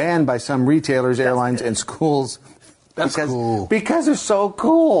being banned by some retailers, airlines, and schools. That's cool. Because they're so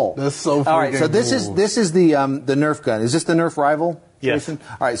cool. That's so freaking All right, so this cool. is the Nerf gun. Is this the Nerf Rival, Yes. Jason?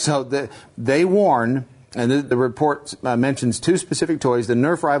 All right, so they warn, and the report mentions 2 specific toys, the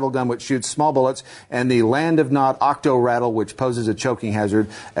Nerf Rival gun, which shoots small bullets, and the Land of Nod Octo Rattle, which poses a choking hazard,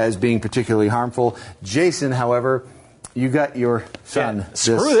 as being particularly harmful. Jason, however, you got your son. Yeah,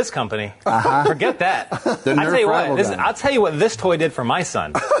 screw this company. Forget that. I'll tell you what this toy did for my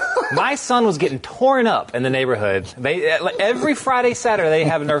son. My son was getting torn up in the neighborhood. Every Friday, Saturday, they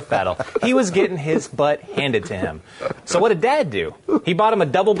have a Nerf battle. He was getting his butt handed to him. So what did Dad do? He bought him a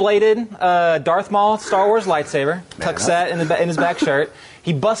double-bladed Darth Maul Star Wars lightsaber, tucks that in his back shirt.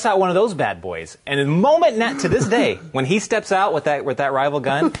 He busts out one of those bad boys, and the moment to this day, when he steps out with that rival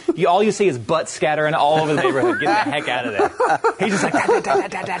gun, all you see is butt scattering all over the neighborhood. Get the heck out of there! He's just like,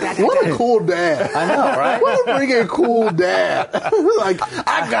 what a cool dad! I know, right? What a freaking cool dad! Like,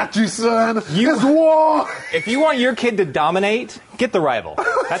 I got you, son. It's war. If you want your kid to dominate, get the rival.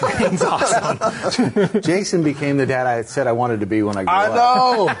 That thing's awesome. Jason became the dad I said I wanted to be when I grew up.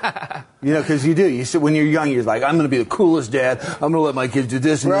 I know. Because you do. You said when you're young, you're like, I'm going to be the coolest dad. I'm going to let my kids do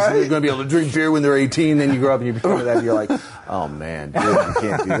this and this, and they're going to be able to drink beer when they're 18. Then you grow up and you become that. And you're like, oh man, dude, you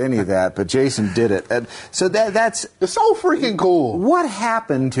can't do any of that. But Jason did it. And so that's It's so freaking cool. what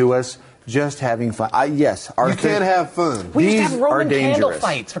happened to us. Just having fun. Yes, You can't have fun. We used to These have Roman are candle dangerous.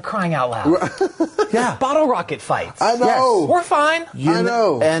 fights for crying out loud. Yeah. Bottle rocket fights. I know. We're fine. I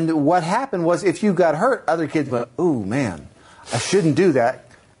know. And what happened was, if you got hurt, other kids went, "Ooh, man, I shouldn't do that."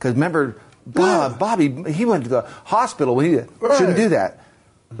 Because remember, Bobby, he went to the hospital when he shouldn't do that.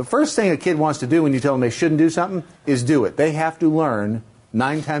 The first thing a kid wants to do when you tell them they shouldn't do something is do it. They have to learn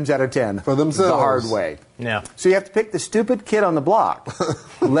 9 times out of 10 for themselves the hard way. Yeah. So you have to pick the stupid kid on the block,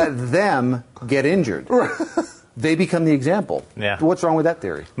 let them get injured. They become the example. Yeah. What's wrong with that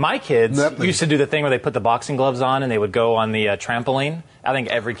theory? My kids Nothing. used to do the thing where they put the boxing gloves on and they would go on the trampoline. I think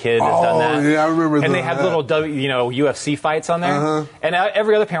every kid has done that. Yeah, I remember And they doing have that. little UFC fights on there. And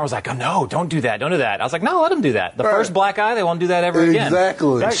every other parent was like, "Oh no, don't do that, don't do that." I was like, "No, let them do that. The first black eye, they won't do that ever again."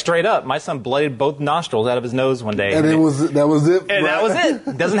 Exactly. Like, straight up, my son blooded both nostrils out of his nose one day, And that was it. and that was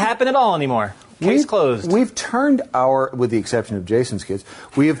it. Doesn't happen at all anymore. Case closed. We've turned with the exception of Jason's kids,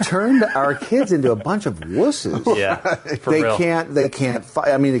 we have turned our kids into a bunch of wusses. Yeah, for They real. can't fight.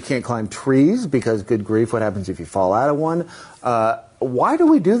 I mean, they can't climb trees because, good grief, what happens if you fall out of one? Why do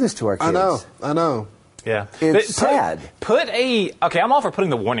we do this to our kids? I know. Yeah. It's sad. Okay, I'm all for putting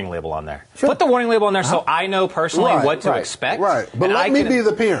the warning label on there. Sure. Put the warning label on there so I know personally what to expect. Right. But and let me be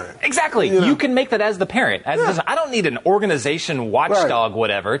the parent. Exactly. You can make that as the parent. I don't need an organization watchdog,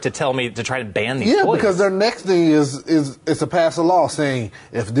 whatever, to tell me to try to ban these toys. Because their next thing is to pass a law saying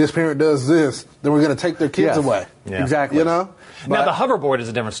if this parent does this, then we're going to take their kids away. Yeah. Exactly. You know? Now, the hoverboard is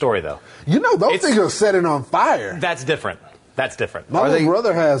a different story, though. Those things are setting on fire. That's different. That's different. My little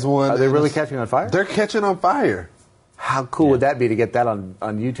brother has one. Are they really catching on fire? They're catching on fire. How cool would that be to get that on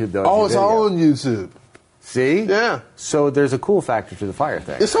YouTube, though? Oh, it's all on YouTube. See? Yeah. So there's a cool factor to the fire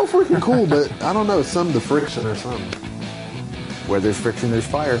thing. It's so freaking cool, but I don't know. It's some of the friction or something. Where there's friction, there's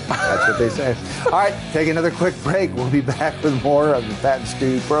fire. That's what they say. All right, take another quick break. We'll be back with more of the Pat and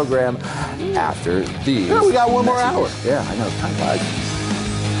Stu program after these. Yeah, we got one more hour. Yeah, I know. Time flies.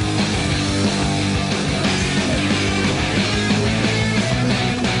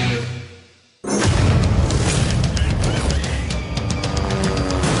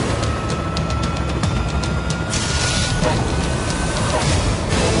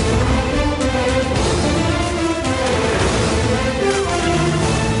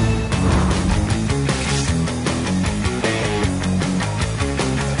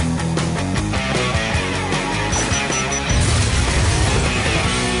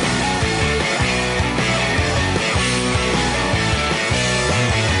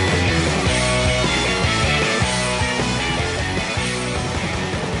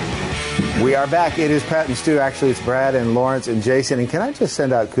 We are back. It is Pat and Stu. Actually, it's Brad and Lawrence and Jason. And can I just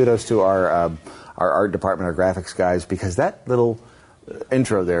send out kudos to our art department, our graphics guys, because that little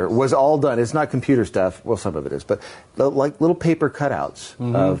intro there was all done. It's not computer stuff. Well, some of it is, but like little paper cutouts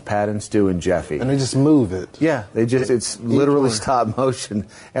of Pat and Stu and Jeffy. And they just move it. Yeah, it's literally stop motion.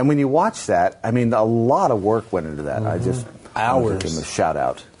 And when you watch that, I mean, a lot of work went into that. I just hours. Give him a shout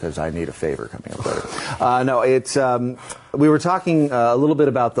out because I need a favor coming up later. No, it's we were talking a little bit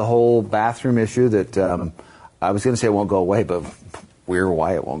about the whole bathroom issue that I was going to say it won't go away, but we're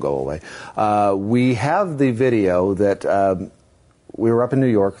why it won't go away. We have the video that we were up in New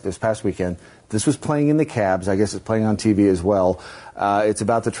York this past weekend. This was playing in the cabs. I guess it's playing on TV as well. It's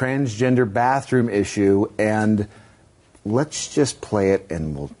about the transgender bathroom issue, and let's just play it,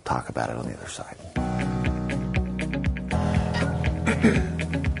 and we'll talk about it on the other side.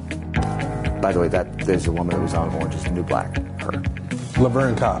 By the way, there's a woman that was on Orange is the New Black. Her.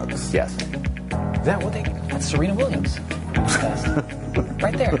 Laverne Cox. Yes. Is that what that's Serena Williams.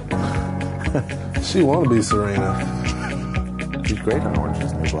 Right there. She want to be Serena. She's great on Orange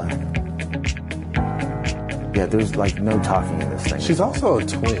is the New Black. Yeah, there's like no talking in this thing. She's also a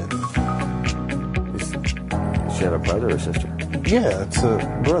twin. Does she have a brother or sister? Yeah, it's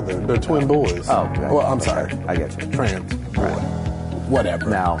a brother. They're twin boys. Oh, okay. Well, I'm sorry. I get you. Trans. Right. Whatever.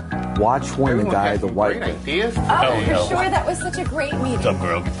 Now, watch when the guy, the white guy. For sure, that was such a great meeting. What's up,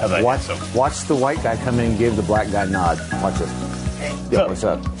 girl? How about Watch the white guy come in and give the black guy a nod. Watch this. Yeah, what's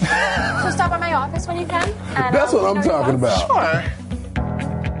up? So stop by my office when you can. And That's what I'm talking about. Sure.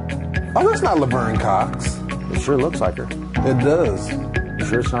 Oh, that's not Laverne Cox. It sure looks like her. It does. You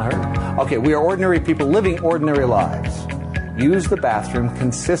sure it's not her? Okay, we are ordinary people living ordinary lives. Use the bathroom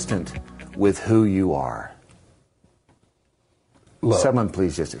consistent with who you are. Look, Someone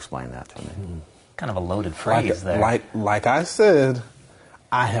please just explain that to me. Kind of a loaded phrase there. like I said,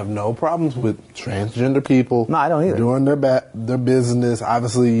 I have no problems with transgender people. No, I don't either. Doing their business.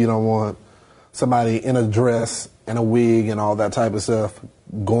 Obviously, you don't want somebody in a dress and a wig and all that type of stuff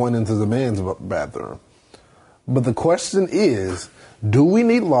going into the men's bathroom. But the question is, do we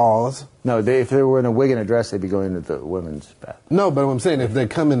need laws? No, if they were in a wig and a dress, they'd be going into the women's bathroom. No, but I'm saying if they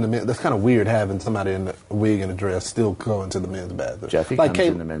come in the men, that's kind of weird having somebody in a wig and a dress still go into the men's bathroom. Jeffy like comes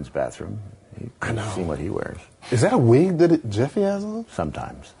in the men's bathroom. I know. Seen what he wears. Is that a wig that Jeffy has on?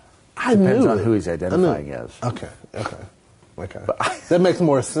 Sometimes. Depends on who he's identifying as. Okay. That makes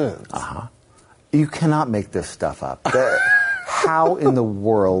more sense. You cannot make this stuff up. How in the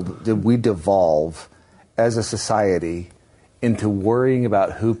world did we devolve as a society into worrying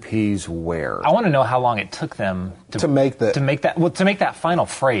about who pees where? I want to know how long it took them to make that final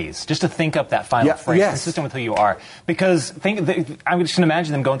phrase, just to think up that final phrase, consistent with who you are. Because I just can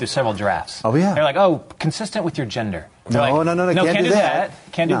imagine them going through several drafts. Oh yeah, they're like, oh, consistent with your gender. No, can't do that.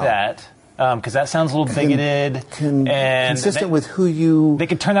 Can't do that. Because that sounds a little bigoted. And consistent with who you... They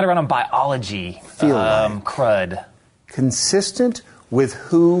could turn that around on biology. Feel like. Crud. Consistent with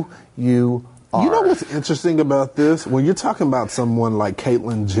who you are. You know what's interesting about this? When you're talking about someone like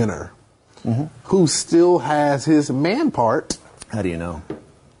Caitlyn Jenner, who still has his man part. How do you know?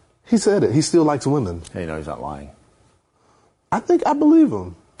 He said it. He still likes women. How do you know he's not lying? I believe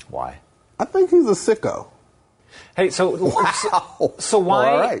him. Why? I think he's a sicko. Hey, so wow. So why?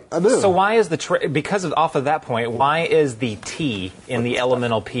 Well, all right. I do. So why is off of that point? Why is the T in the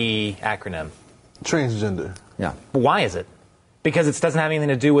elemental P acronym? Transgender. Yeah. Why is it? Because it doesn't have anything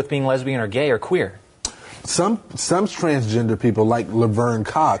to do with being lesbian or gay or queer. Some transgender people, like Laverne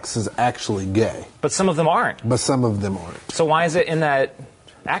Cox, is actually gay. But some of them aren't. So why is it in that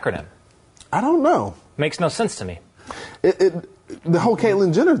acronym? I don't know. Makes no sense to me. The whole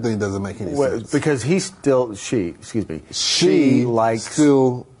Caitlyn Jenner thing doesn't make any sense. Because she likes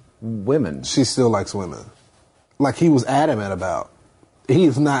women. She still likes women. Like he was adamant about.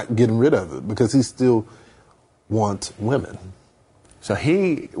 He's not getting rid of it because he still wants women. So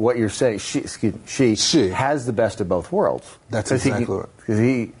what you're saying, she has the best of both worlds. That's exactly right. Because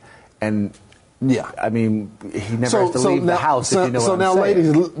yeah. I mean, he never has to leave the house, if you know what I'm saying. So now,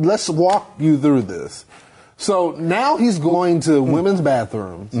 ladies, let's walk you through this. So now he's going to women's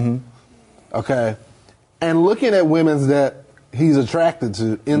bathrooms, okay, and looking at women that he's attracted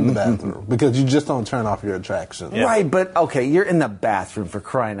to in the bathroom because you just don't turn off your attraction. Yeah. Right, but okay, you're in the bathroom, for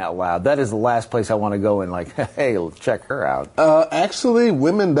crying out loud. That is the last place I want to go and hey, let's check her out. Actually,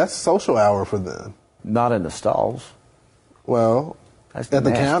 women, that's social hour for them. Not in the stalls. Well, at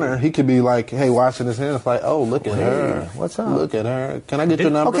the counter, he could be like, hey, washing his hands, like, oh, look at her. What's up? Look at her. Can I get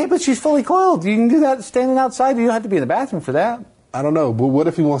your number? Okay, but she's fully clothed. You can do that standing outside. You don't have to be in the bathroom for that. I don't know, but what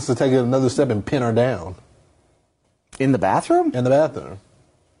if he wants to take it another step and pin her down? In the bathroom? In the bathroom.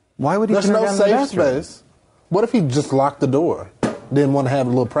 Why would he There's pin her no down in the safe bathroom? space. What if he just locked the door? Didn't want to have a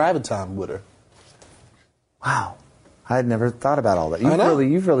little private time with her? Wow. I had never thought about all that.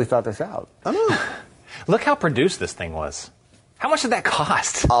 You've really thought this out. I know. Look how produced this thing was. How much did that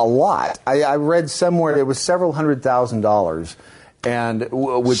cost? A lot. I read somewhere it was several $100,000, and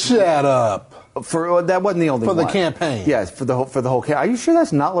shut up. That wasn't the only one. For the campaign. Yes, for the whole campaign. Are you sure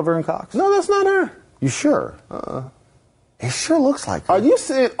that's not Laverne Cox? No, that's not her. You sure? It sure looks like her. Are you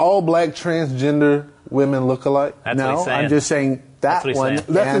saying all black transgender women look alike? That's what he's saying. I'm just saying that one and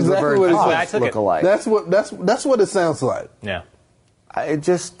that's exactly Laverne what Cox look alike. That's what it sounds like. Yeah.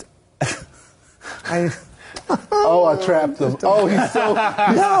 Oh, I trapped him. Oh, he's so...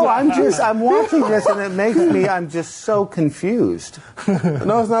 No, I'm watching this and it makes me, I'm just so confused.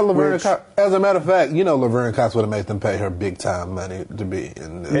 No, it's not Laverne Cox. As a matter of fact, Laverne Cox would have made them pay her big time money to be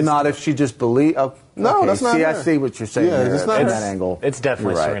in this. Not if she just believed... No, that's not her. I see what you're saying it's not from her. that angle. It's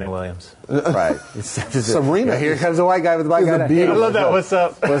definitely Right. Serena Williams. Right. Serena. Here comes a white guy with a black guy. I love that. What's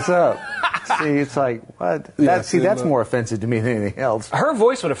up? What's up? See, it's like, what? Yeah, that's more offensive to me than anything else. Her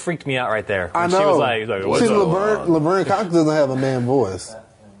voice would have freaked me out right there. I know. She was like what's See, up? Laverne Cox doesn't have a man voice.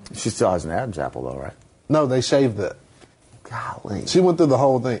 She still has an Adam's apple, though, right? No, they shaved that. Golly. She went through the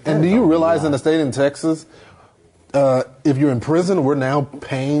whole thing. And do you realize in the state in Texas, if you're in prison, we're now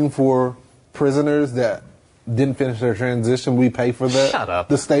paying for prisoners that didn't finish their transition. We pay for that. Shut up.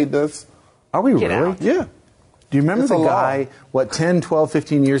 The state does. Are we Get really? out. Yeah. Do you remember It's the a law. guy, 10, 12,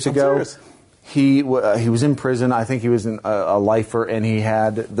 15 years I'm ago? serious. He was in prison. I think he was a lifer, and he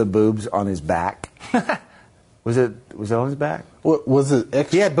had the boobs on his back. Was it on his back? What was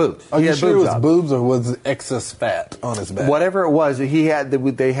it? He had boobs. Are He you had sure it boobs was up. boobs or was it excess fat on his back? Whatever it was, he had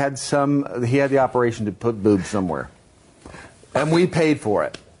the operation to put boobs somewhere, and we paid for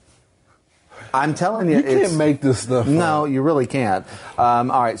it. I'm telling you, You can't make this stuff No, up. you really can't. All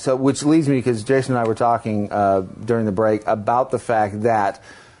right, so which leads me, because Jason and I were talking during the break about the fact that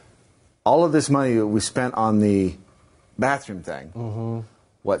all of this money that we spent on the bathroom thing,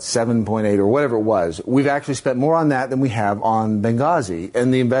 7.8 or whatever it was, we've actually spent more on that than we have on Benghazi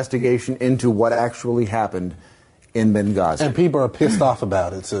and the investigation into what actually happened in Benghazi. And people are pissed off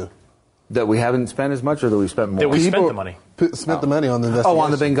about it, too. That we haven't spent as much, or that we spent more? That we spent the money. Spent the money on the investigation. Oh,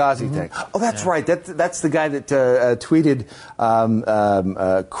 on the Benghazi thing. Oh, that's right. That's the guy that tweeted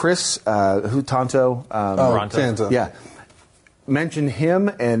Chris Tanto. Tanto. Yeah. Mention him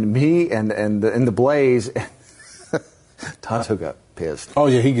and me and the Blaze. Tonto got pissed. Oh,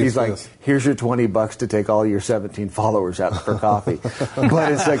 yeah, he gets He's pissed. like, here's your $20 to take all your 17 followers out for coffee.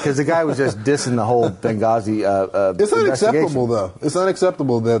 But it's like, because the guy was just dissing the whole Benghazi It's unacceptable, investigation. though. It's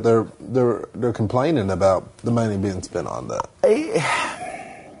unacceptable that they're complaining about the money being spent on that.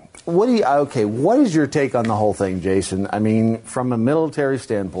 What is your take on the whole thing, Jason? I mean, from a military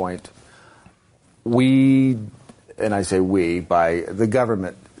standpoint, and I say we, by the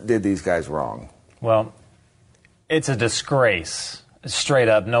government, did these guys wrong. Well, it's a disgrace, straight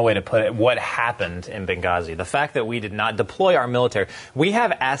up, no way to put it, what happened in Benghazi. The fact that we did not deploy our military. We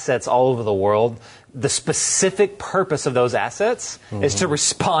have assets all over the world. The specific purpose of those assets is to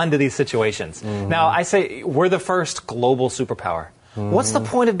respond to these situations. Now, I say we're the first global superpower. What's the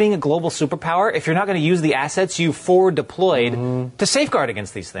point of being a global superpower if you're not going to use the assets you forward deployed to safeguard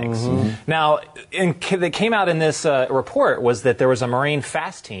against these things? Now, that came out in this report was that there was a Marine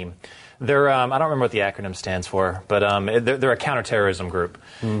FAST team. They're, I don't remember what the acronym stands for, but they're a counterterrorism group.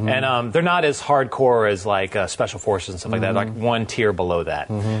 And they're not as hardcore as like special forces and stuff like that, like one tier below that.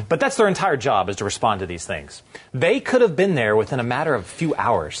 But that's their entire job, is to respond to these things. They could have been there within a matter of a few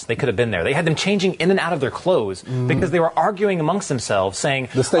hours. They could have been there. They had them changing in and out of their clothes because they were arguing amongst themselves, saying,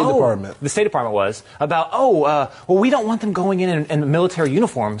 The State Department. The State Department was, about, well, we don't want them going in military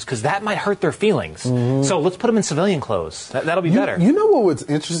uniforms because that might hurt their feelings. So let's put them in civilian clothes. That'll be better. You know what's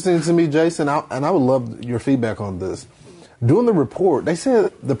interesting to me, Jason, and I would love your feedback on this. During the report, they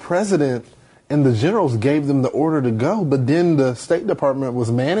said the president and the generals gave them the order to go, but then the State Department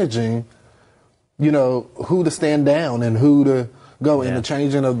was managing, who to stand down and who to go in the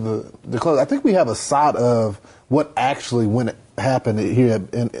changing of the clothes. I think we have a side of what actually happened here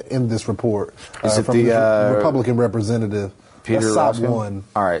in this report. Is it from the Republican representative, Peter Side Roskin? one.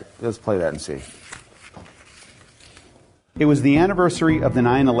 All right, let's play that and see. It was the anniversary of the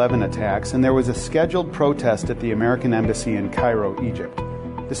 9/11 attacks, and there was a scheduled protest at the American Embassy in Cairo, Egypt.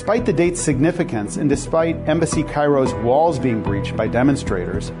 Despite the date's significance, and despite Embassy Cairo's walls being breached by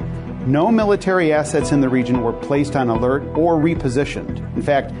demonstrators, no military assets in the region were placed on alert or repositioned. In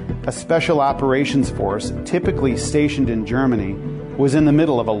fact, a special operations force, typically stationed in Germany, was in the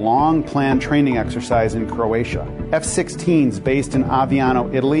middle of a long-planned training exercise in Croatia. F-16s based in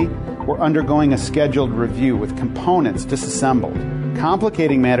Aviano, Italy, were undergoing a scheduled review with components disassembled.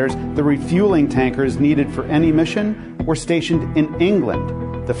 Complicating matters, the refueling tankers needed for any mission were stationed in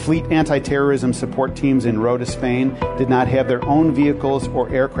England. The fleet anti-terrorism support teams in Rota, Spain, did not have their own vehicles or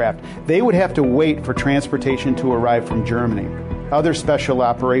aircraft. They would have to wait for transportation to arrive from Germany. Other special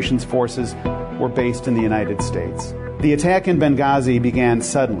operations forces were based in the United States. The attack in Benghazi began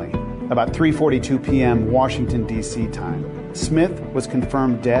suddenly, about 3:42 p.m. Washington, D.C. time. Smith was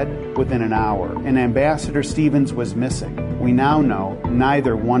confirmed dead within an hour, and Ambassador Stevens was missing. We now know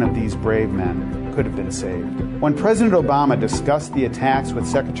neither one of these brave men could have been saved. When President Obama discussed the attacks with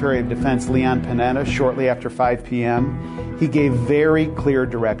Secretary of Defense Leon Panetta shortly after 5 p.m., he gave very clear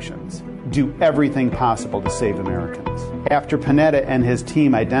directions. Do everything possible to save Americans. After Panetta and his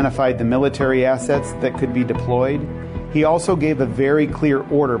team identified the military assets that could be deployed, he also gave a very clear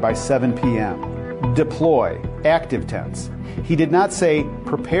order by 7 p.m. Deploy, active tense. He did not say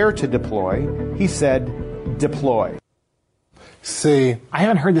prepare to deploy. He said deploy. See, I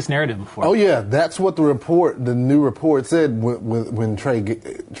haven't heard this narrative before. Oh yeah, that's what the new report said when Trey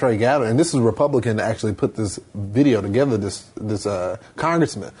Gowdy, and this is a Republican that actually put this video together, this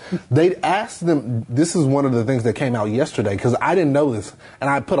congressman. They asked them, this is one of the things that came out yesterday, because I didn't know this, and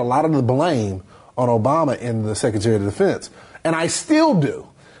I put a lot of the blame on Obama and the Secretary of Defense, and I still do,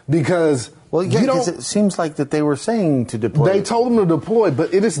 because Well, yeah, because it seems like that they were saying to deploy. They told them to deploy,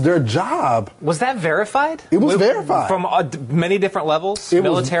 but it is their job. Was that verified? It was verified. From many different levels?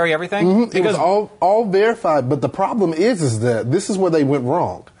 Military, everything? Mm-hmm, it was all verified, but the problem is that this is where they went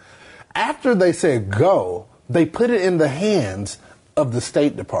wrong. After they said go, they put it in the hands of the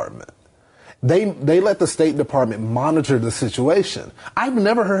State Department. They let the State Department monitor the situation. I've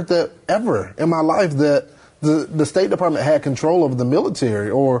never heard that ever in my life, that the State Department had control over the military,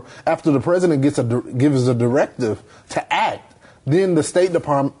 or after the president gives a directive to act, then the State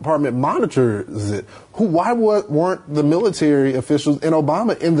Department monitors it. Why weren't the military officials and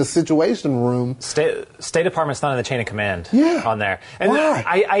Obama in the Situation Room? State Department's not in the chain of command on there. And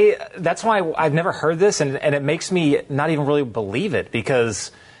why? That's why I've never heard this, and it makes me not even really believe it,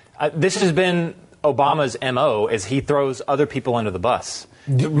 because this has been Obama's MO, is he throws other people under the bus.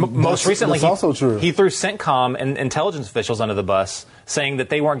 Most recently, that's also true. He threw CENTCOM and intelligence officials under the bus, saying that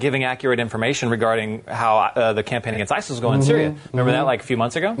they weren't giving accurate information regarding how the campaign against ISIS was going in Syria. Remember that, like a few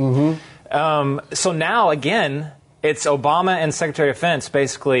months ago? So now, again, it's Obama and Secretary of Defense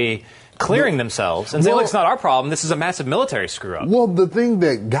basically clearing themselves and saying, look, it's not our problem. This is a massive military screw-up. Well, the thing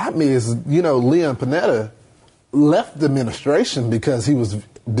that got me is, Leon Panetta left the administration because he was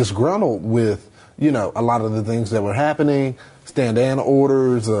disgruntled with, a lot of the things that were happening, stand-down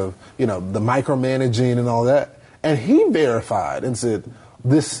orders of, the micromanaging and all that. And he verified and said,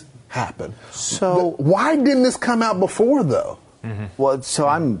 this happened. So why didn't this come out before, though? Well, so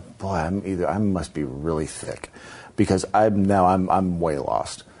I must be really thick because I'm way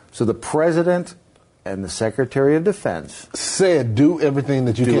lost. So the president and the Secretary of Defense said, do everything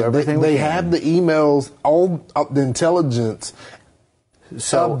that you can. They have the emails, all of the intelligence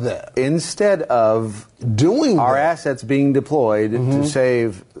of that. Instead of doing our assets being deployed to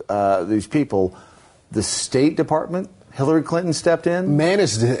save these people, the State Department, Hillary Clinton stepped in,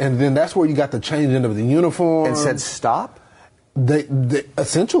 managed it, and then that's where you got the changing of the uniform and said stop. They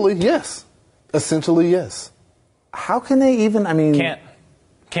essentially yes. How can they even? I mean,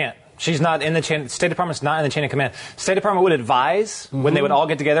 can't. She's not in the chain. State Department's not in the chain of command. State Department would advise when they would all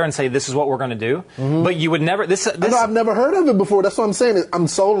get together and say, "This is what we're going to do." But you would never. I've never heard of it before. That's what I'm saying. I'm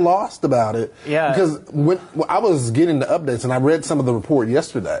so lost about it. Yeah. Because when I was getting the updates and I read some of the report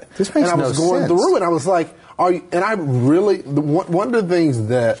yesterday, this makes and I was going through it, I was like, "Are you?" And I really one of the things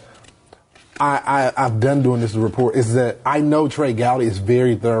that I've done doing this report is that I know Trey Gowdy is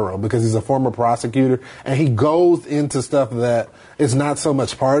very thorough because he's a former prosecutor and he goes into stuff that is not so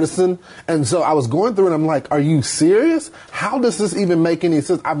much partisan. And so I was going through it and I'm like, are you serious? How does this even make any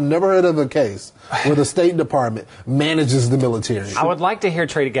sense? I've never heard of a case where the State Department manages the military. I would like to hear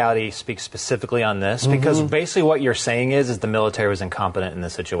Trey Gowdy speak specifically on this because basically what you're saying is the military was incompetent in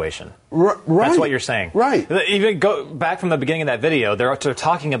this situation. Right. That's what you're saying. Right. Even go back from the beginning of that video, they're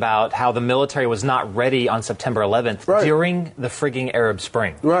talking about how the military was not ready on September 11th during the frigging Arab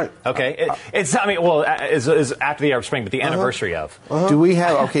Spring. Right. Okay. It's after the Arab Spring, but the anniversary of. Do we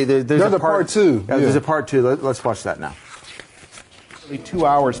have? Okay. There's a part two. There's a part two. Let's watch that now. 2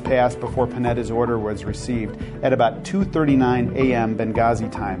 hours passed before Panetta's order was received at about 2:39 a.m. Benghazi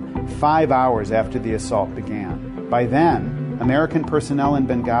time, 5 hours after the assault began. By then, American personnel in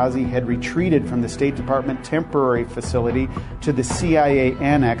Benghazi had retreated from the State Department temporary facility to the CIA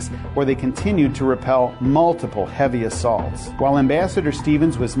annex, where they continued to repel multiple heavy assaults. While Ambassador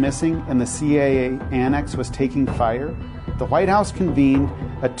Stevens was missing and the CIA annex was taking fire, the White House convened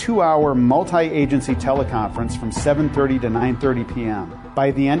a 2-hour multi-agency teleconference from 7:30 to 9:30 p.m.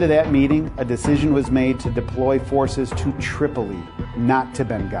 By the end of that meeting, a decision was made to deploy forces to Tripoli, not to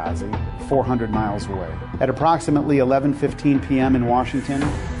Benghazi, 400 miles away. At approximately 11:15 p.m. in Washington,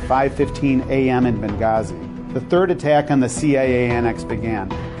 5:15 a.m. in Benghazi, the third attack on the CIA annex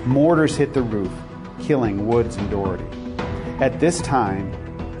began. Mortars hit the roof, killing Woods and Doherty. At this time,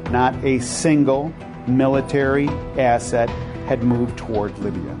 not a single military asset had moved toward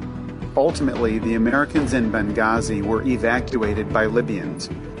Libya. Ultimately, the Americans in Benghazi were evacuated by Libyans,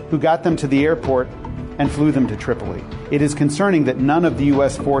 who got them to the airport and flew them to Tripoli. It is concerning that none of the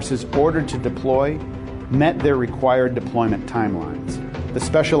U.S. forces ordered to deploy met their required deployment timelines. The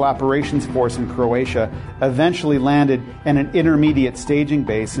Special Operations Force in Croatia eventually landed at an intermediate staging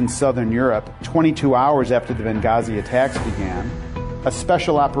base in southern Europe 22 hours after the Benghazi attacks began. A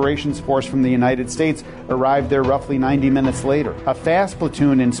Special Operations Force from the United States arrived there roughly 90 minutes later. A fast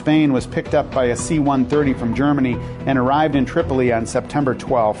platoon in Spain was picked up by a C-130 from Germany and arrived in Tripoli on September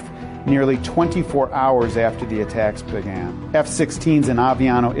 12th, nearly 24 hours after the attacks began. F-16s in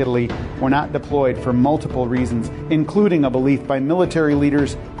Aviano, Italy, were not deployed for multiple reasons, including a belief by military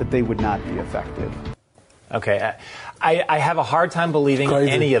leaders that they would not be effective. Okay. I have a hard time believing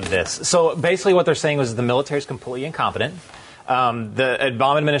any of this. So basically what they're saying was the military is completely incompetent. The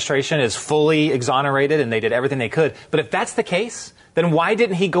Obama administration is fully exonerated and they did everything they could. But if that's the case, then why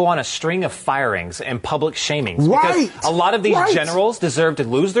didn't he go on a string of firings and public shamings? Right. Because a lot of these generals deserve to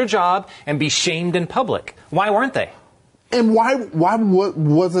lose their job and be shamed in public. Why weren't they? And why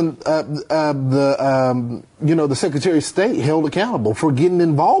wasn't the Secretary of State held accountable for getting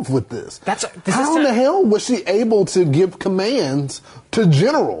involved with this? How in the hell was she able to give commands to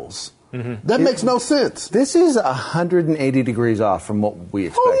generals? That makes no sense. This is 180 degrees off from what we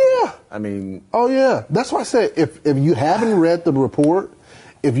expected. Oh, yeah. I mean... Oh, yeah. That's why I said if you haven't read the report,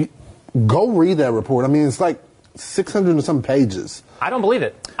 if you go read that report. I mean, it's like 600 and some pages. I don't believe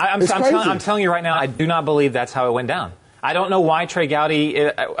it. I'm telling you right now, I do not believe that's how it went down. I don't know why Trey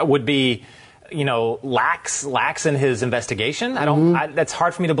Gowdy would be lax in his investigation. I don't. That's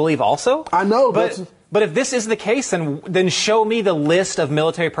hard for me to believe. Also, I know, but if this is the case, then show me the list of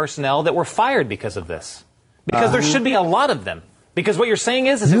military personnel that were fired because of this. Because there should be a lot of them. Because what you're saying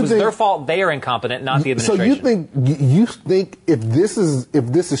is it was their fault. They are incompetent, not the administration. So you think if this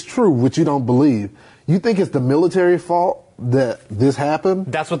is true, which you don't believe, you think it's the military fault that this happened?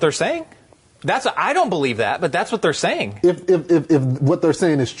 That's what they're saying. I don't believe that, but that's what they're saying. If what they're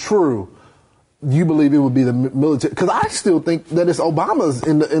saying is true, you believe it would be the military? Because I still think that it's Obama's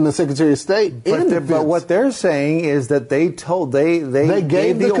in the Secretary of State. But what they're saying is that they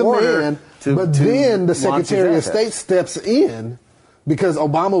gave the command. But then the Secretary of State steps in because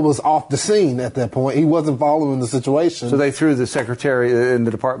Obama was off the scene at that point. He wasn't following the situation. So they threw the Secretary in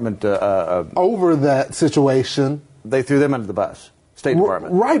the Department over that situation. They threw them under the bus. State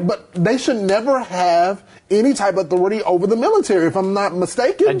Department. Right, but they should never have any type of authority over the military, if I'm not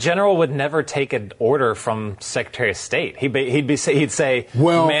mistaken. A general would never take an order from Secretary of State. He'd say,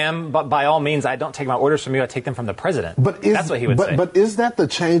 well, ma'am, but by all means, I don't take my orders from you. I take them from the president. That's what he would say. But is that the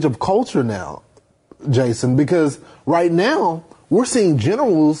change of culture now, Jason? Because right now, we're seeing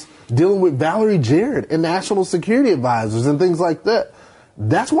generals dealing with Valerie Jarrett and national security advisors and things like that.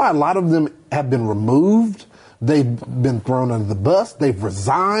 That's why a lot of them have been removed. They've been thrown under the bus. They've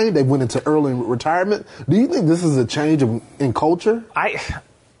resigned. They went into early retirement. Do you think this is a change in culture? I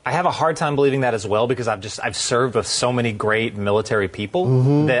have a hard time believing that as well because I've served with so many great military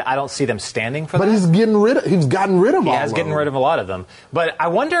people that I don't see them standing for that. But he's gotten rid of all of them. He has gotten rid of a lot of them. But I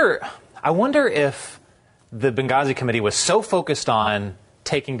wonder if the Benghazi Committee was so focused on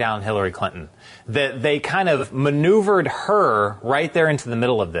taking down Hillary Clinton that they kind of maneuvered her right there into the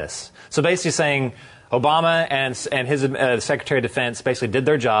middle of this. So basically saying, Obama and his Secretary of Defense basically did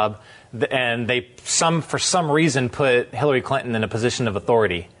their job, and they for some reason put Hillary Clinton in a position of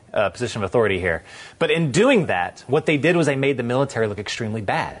authority here. But in doing that, what they did was they made the military look extremely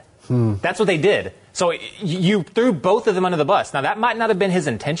bad. That's what they did. So you threw both of them under the bus. Now that might not have been his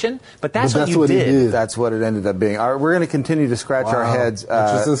intention, but that's what you did. That's what it ended up being. All right, we're going to continue to scratch our heads.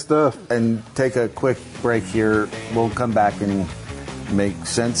 Interesting stuff. And take a quick break here. We'll come back and make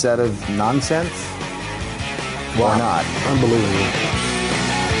sense out of nonsense. Why not? Unbelievable.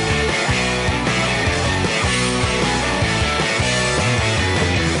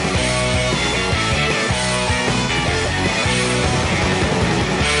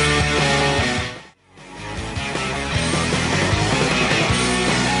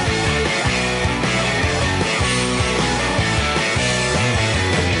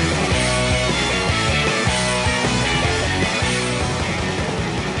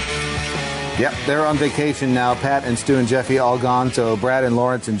 Yep, they're on vacation now. Pat and Stu and Jeffy all gone, so Brad and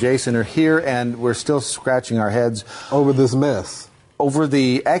Lawrence and Jason are here, and we're still scratching our heads over this mess, over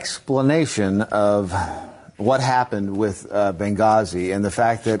the explanation of what happened with Benghazi and the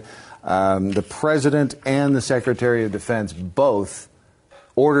fact that the President and the Secretary of Defense both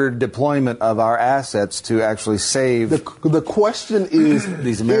ordered deployment of our assets to actually save the question is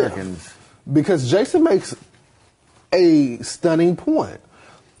these Americans. Because Jason makes a stunning point.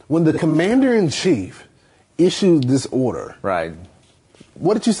 When the commander-in-chief issued this order, right?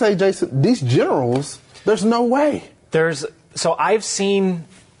 What did you say, Jason? These generals, there's no way. So I've seen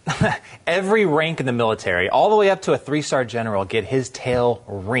every rank in the military, all the way up to a 3-star general, get his tail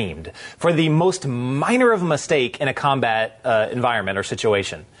reamed for the most minor of a mistake in a combat environment or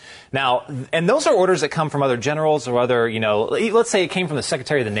situation. Now, and those are orders that come from other generals or other, let's say it came from the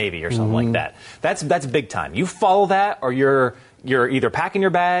Secretary of the Navy or something like that. That's big time. You follow that, or you're either packing your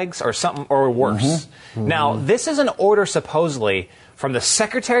bags or something, or worse. Now, this is an order supposedly from the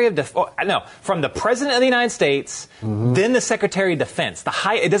Secretary of from the President of the United States, then the Secretary of Defense.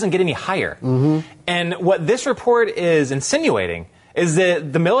 It doesn't get any higher. And what this report is insinuating is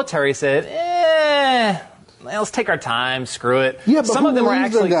that the military said, let's take our time, screw it. Yeah, but some of them were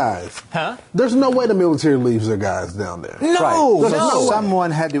actually their guys. Huh? There's no way the military leaves their guys down there. No, right. No.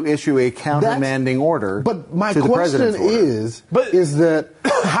 Someone had to issue a countermanding order. But my question is that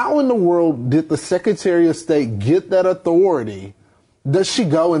how in the world did the Secretary of State get that authority? Does she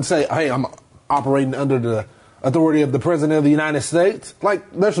go and say, "Hey, I'm operating under the authority of the President of the United States"?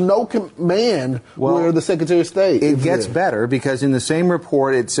 Like, there's no command where the Secretary of State is. It gets better because in the same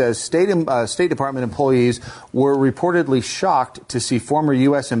report it says State Department employees were reportedly shocked to see former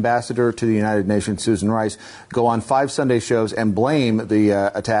U.S. Ambassador to the United Nations Susan Rice go on 5 Sunday shows and blame the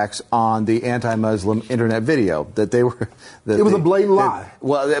attacks on the anti-Muslim internet video. That they were. It was a blatant lie.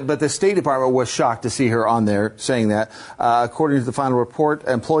 But the State Department was shocked to see her on there saying that. According to the final report,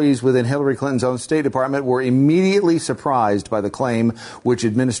 employees within Hillary Clinton's own State Department were immediately immediately surprised by the claim, which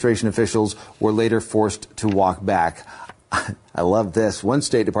administration officials were later forced to walk back. I love this. One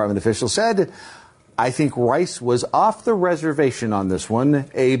State Department official said, I think Rice was off the reservation on this one.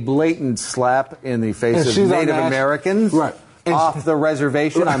 A blatant slap in the face of Native Americans. Right. And off the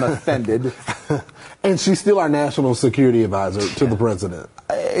reservation. I'm offended. And she's still our national security advisor to the president.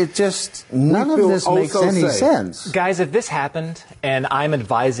 It just, none of this makes any sense. Guys, if this happened and I'm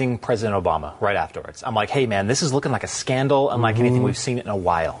advising President Obama right afterwards, I'm like, hey, man, this is looking like a scandal unlike anything we've seen in a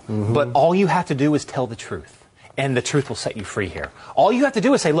while. But all you have to do is tell the truth. And the truth will set you free here. All you have to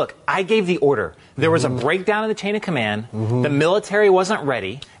do is say, look, I gave the order. There was a breakdown in the chain of command. The military wasn't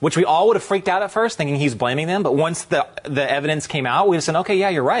ready, which we all would have freaked out at first, thinking he's blaming them. But once the evidence came out, we would have said, okay, yeah,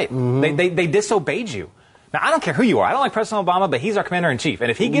 you're right. They disobeyed you. Now, I don't care who you are. I don't like President Obama, but he's our commander-in-chief.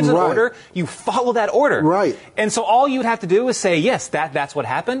 And if he gives an order, you follow that order. Right. And so all you would have to do is say, yes, that's what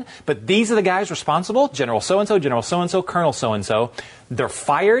happened. But these are the guys responsible, General so-and-so, General so-and-so, Colonel so-and-so. They're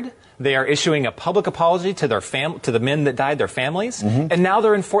fired. They are issuing a public apology to to the men that died, their families, and now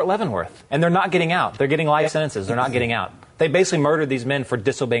they're in Fort Leavenworth, and they're not getting out. They're getting life sentences. They're not getting out. They basically murdered these men for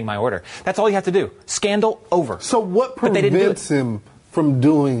disobeying my order. That's all you have to do. Scandal over. So what prevents him from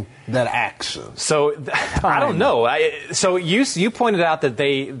doing that action? So I don't know. So you pointed out that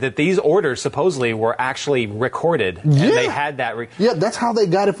these orders supposedly were actually recorded, and they had that. Yeah, that's how they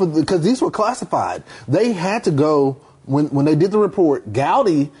got it because these were classified. They had to go. When they did the report,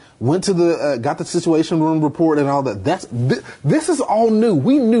 Gowdy went to got the Situation Room report and all that. This is all new.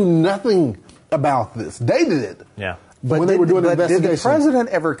 We knew nothing about this. They did it. Yeah. But when they were doing the investigation. Did the president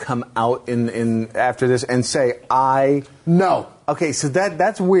ever come out in after this and say, No. Okay, so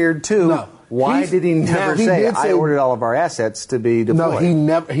that's weird too. No. Why did he never say, I ordered all of our assets to be deployed?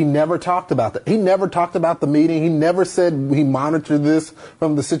 No, he never talked about that. He never talked about the meeting. He never said he monitored this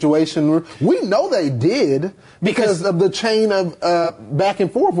from the Situation Room. We know they did because of the chain of back and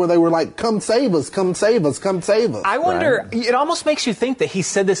forth where they were like, come save us, come save us, come save us. I wonder, it almost makes you think that he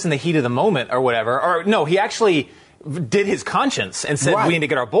said this in the heat of the moment or whatever. Or no, he actually did his conscience and said, we need to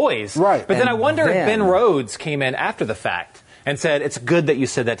get our boys. Right. But then I wonder if Ben Rhodes came in after the fact and said, it's good that you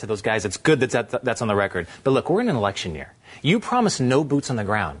said that to those guys. It's good that's on the record. But look, we're in an election year. You promised no boots on the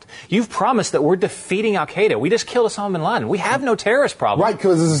ground. You've promised that we're defeating al-Qaeda. We just killed Osama bin Laden. We have no terrorist problem. Right,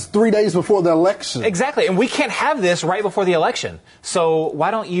 because this is 3 days before the election. Exactly. And we can't have this right before the election. So why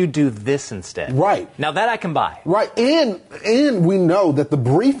don't you do this instead? Right. Now that I can buy. Right. And we know that the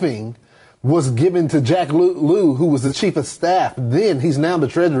briefing was given to Jack Lew, who was the chief of staff. Then he's now the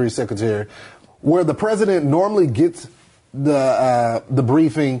Treasury Secretary, where the president normally gets the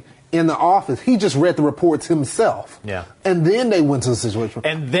briefing in the office. He just read the reports himself. Yeah. And then they went to the situation.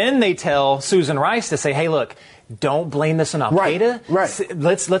 And then they tell Susan Rice to say, hey, look, don't blame this on al-Qaeda. Right.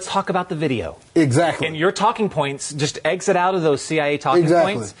 Let's talk about the video. Exactly. And your talking points, just exit out of those CIA talking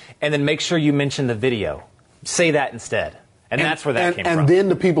points and then make sure you mention the video. Say that instead. And that's where that came from. And then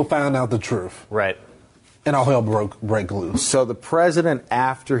the people found out the truth. Right. And all hell broke loose. So the president,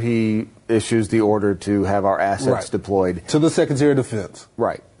 after he issues the order to have our assets deployed. To the Secretary of Defense.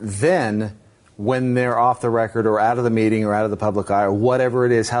 Right. Then, when they're off the record or out of the meeting or out of the public eye or whatever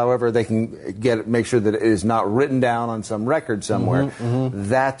it is, however they can make sure that it is not written down on some record somewhere,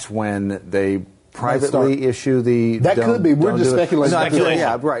 that's when they privately issue the... That could be. We're just speculating.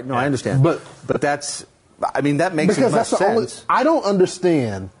 Yeah, right. No, I understand. But that's... I mean, that makes as much sense. I don't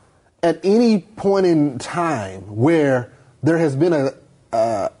understand at any point in time where there has been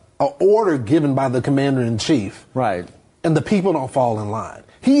a order given by the commander-in-chief. Right. And the people don't fall in line.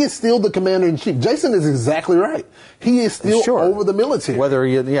 He is still the commander-in-chief. Jason is exactly right. He is still over the military. Whether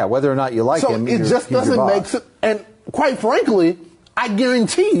or not you like him. So it just doesn't make sense. And quite frankly, I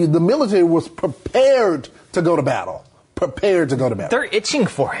guarantee you the military was prepared to go to battle. They're itching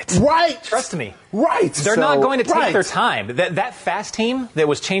for it. Right. Trust me. Right. They're not going to take their time. That fast team that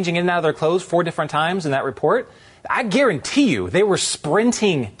was changing in and out of their clothes 4 different times in that report, I guarantee you they were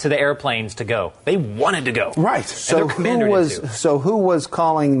sprinting to the airplanes to go. They wanted to go. Right. So who was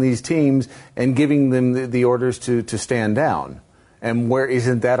calling these teams and giving them the orders to stand down? And where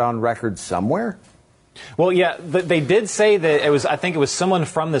isn't that on record somewhere? Well, yeah, they did say that I think it was someone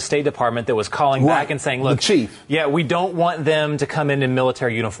from the State Department that was calling back and saying, look, the chief. Yeah, we don't want them to come in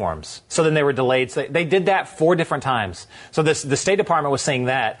military uniforms. So then they were delayed. So they did that 4 different times. So the State Department was saying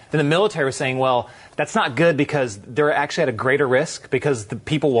that. Then the military was saying, well, that's not good because they're actually at a greater risk because the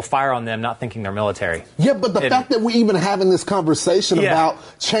people will fire on them not thinking they're military. Yeah, but the fact that we're even having this conversation about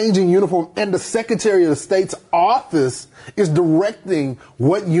changing uniform and the Secretary of the State's office is directing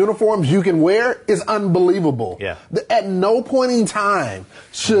what uniforms you can wear is unbelievable. Yeah. At no point in time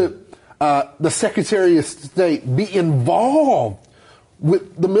should the Secretary of State be involved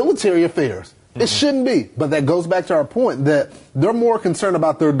with the military affairs. It shouldn't be. But that goes back to our point that they're more concerned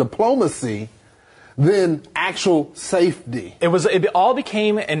about their diplomacy than actual safety. It all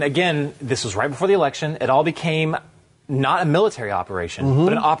became, and again, this was right before the election, it all became not a military operation,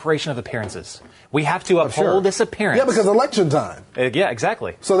 but an operation of appearances. We have to uphold this appearance. Yeah, because election time. Yeah,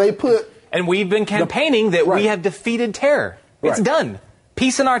 exactly. So they put... And we've been campaigning that we have defeated terror. It's done.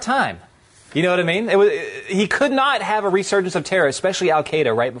 Peace in our time. You know what I mean? He could not have a resurgence of terror, especially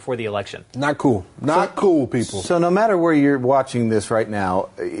Al-Qaeda, right before the election. Not cool. Not cool, people. So no matter where you're watching this right now,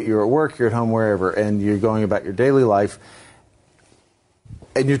 you're at work, you're at home, wherever, and you're going about your daily life,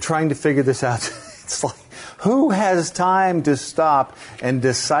 and you're trying to figure this out, it's like, who has time to stop and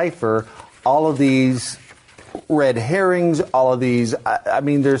decipher all of these red herrings, all of these, I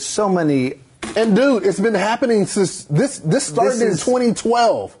mean, there's so many... And dude, it's been happening since this started in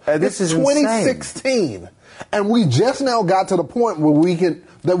 2012. This is 2016, insane. And we just now got to the point where we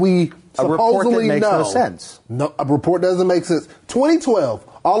supposedly a report that makes know. No sense. No, a report doesn't make sense. 2012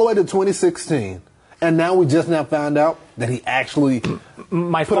 all the way to 2016, and now we just now found out that he actually put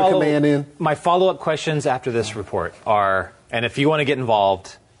a command in. My follow-up questions after this report are, and if you want to get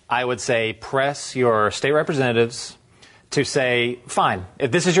involved, I would say press your state representatives to say, fine,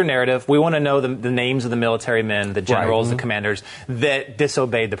 if this is your narrative, we want to know the names of the military men, the generals, the commanders that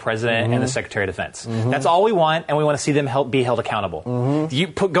disobeyed the president and the Secretary of Defense. That's all we want, and we want to see them be held accountable.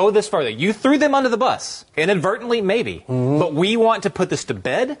 Go this further. You threw them under the bus, inadvertently, maybe, but we want to put this to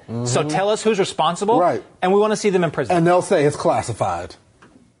bed, so tell us who's responsible, and we want to see them in prison. And they'll say it's classified.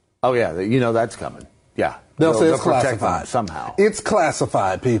 Oh, yeah, you know that's coming. Yeah. They'll say it's classified. Somehow. It's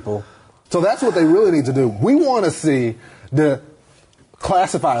classified, people. So that's what they really need to do. We want to see the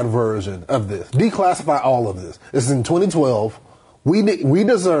classified version of this. Declassify all of this. This is in 2012. We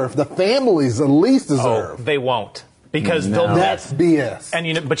deserve, the families at least deserve. Oh, they won't. Because that's BS.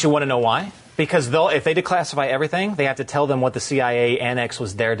 And but you want to know why? Because if they declassify everything, they have to tell them what the CIA annex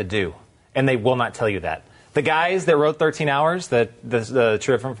was there to do. And they will not tell you that. The guys that wrote 13 Hours, the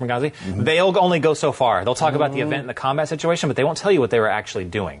trip from Benghazi, they'll only go so far. They'll talk about the event and the combat situation, but they won't tell you what they were actually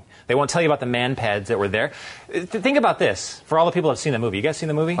doing. They won't tell you about the man pads that were there. Think about this. For all the people who have seen the movie. You guys seen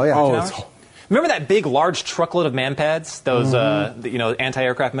the movie? Oh, yeah. Remember that big, large truckload of man pads? Those,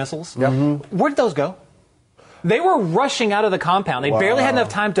 anti-aircraft missiles? Where did those go? They were rushing out of the compound. They barely had enough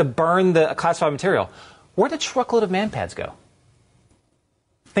time to burn the classified material. Where did a truckload of man pads go?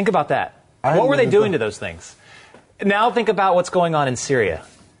 Think about that. What were they doing to those things? Now think about what's going on in Syria.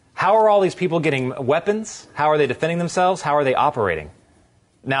 How are all these people getting weapons? How are they defending themselves? How are they operating?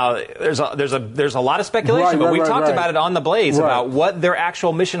 Now, there's a lot of speculation, but we talked about it on The Blaze about what their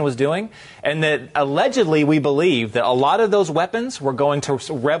actual mission was doing, and that allegedly we believe that a lot of those weapons were going to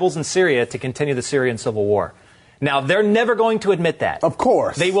rebels in Syria to continue the Syrian civil war. Now, they're never going to admit that. Of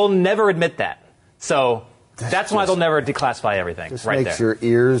course. They will never admit that. So that's why they'll never declassify everything. This makes your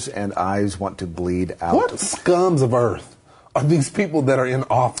ears and eyes want to bleed out. What scums of earth are these people that are in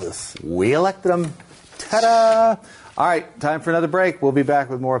office? We elected them. Ta-da! All right, time for another break. We'll be back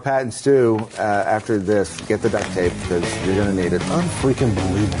with more Pat and Stu after this. Get the duct tape because you're going to need it. Unfreaking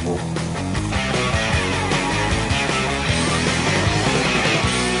believable.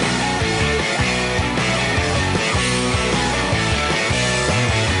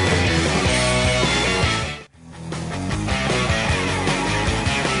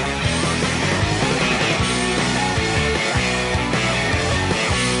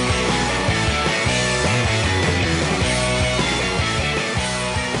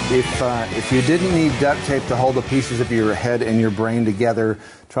 If you didn't need duct tape to hold the pieces of your head and your brain together,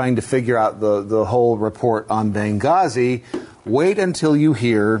 trying to figure out the whole report on Benghazi, wait until you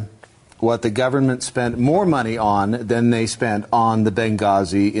hear what the government spent more money on than they spent on the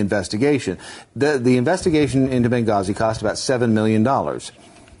Benghazi investigation. The investigation into Benghazi cost about $7 million.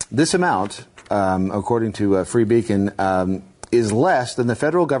 This amount, according to Free Beacon, is less than the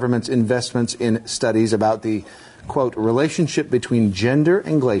federal government's investments in studies about the quote, relationship between gender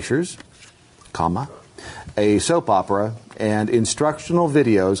and glaciers, comma, a soap opera, and instructional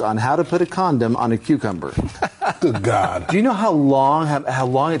videos on how to put a condom on a cucumber. Good God. Do you know how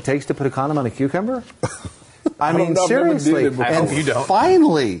long it takes to put a condom on a cucumber? I mean, seriously. I hope you don't.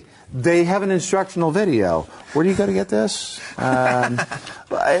 Finally, they have an instructional video. Where do you go to get this? And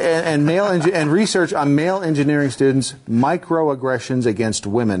research on male engineering students' microaggressions against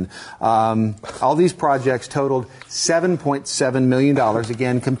women. All these projects totaled $7.7 million,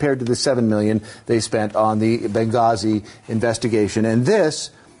 again, compared to the $7 million they spent on the Benghazi investigation. And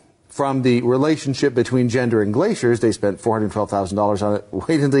this from the relationship between gender and glaciers. They spent $412,000 on it.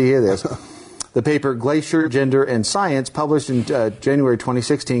 Wait until you hear this. The paper Glacier, Gender, and Science, published in January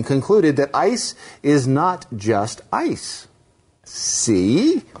 2016, concluded that ice is not just ice.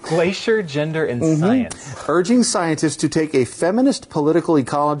 See? Glacier, Gender, and Science. Urging scientists to take a feminist political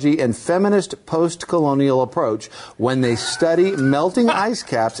ecology and feminist post-colonial approach when they study melting ice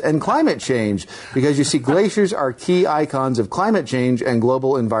caps and climate change. Because you see, glaciers are key icons of climate change and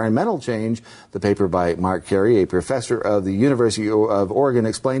global environmental change. The paper by Mark Carey, a professor of the University of Oregon,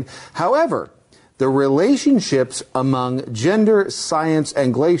 explained. However, the relationships among gender, science,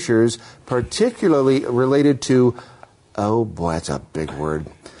 and glaciers, particularly related to, oh boy, that's a big word,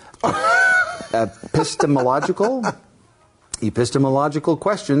 epistemological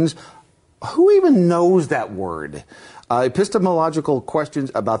questions. Who even knows that word? Epistemological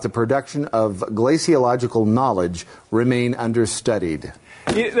questions about the production of glaciological knowledge remain understudied.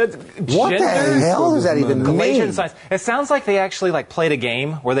 What the hell does that even mean? Science. It sounds like they actually played a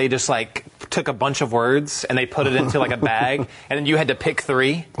game where they just took a bunch of words and they put it into a bag, and then you had to pick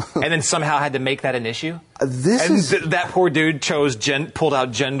 3, and then somehow had to make that an issue. That poor dude chose pulled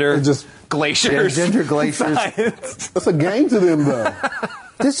out gender, glaciers, gender glaciers. Science. That's a game to them, though.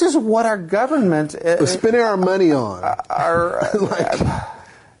 This is what our government is spending our money on.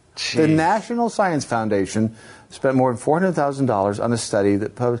 The National Science Foundation spent more than $400,000 on a study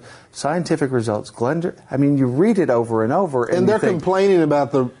that posed scientific results. I mean, you read it over and over. And they're complaining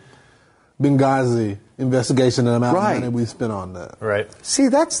about the Benghazi investigation and the amount of money we spent on that. Right. See,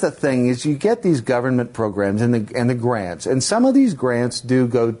 that's the thing, is you get these government programs and the grants, and some of these grants do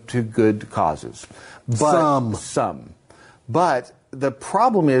go to good causes. Some. But the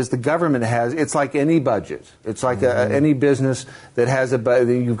problem is the government it's like any budget. It's like any business that has you've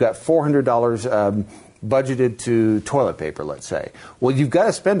got $400 budgeted to toilet paper, let's say. Well, you've got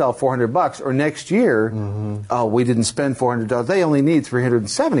to spend all $400, or next year, we didn't spend $400. They only need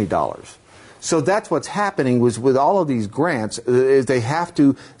 $370. So that's what's happening with all of these grants, is they have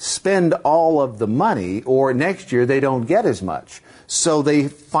to spend all of the money, or next year they don't get as much. So they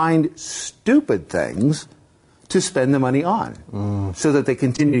find stupid things to spend the money on so that they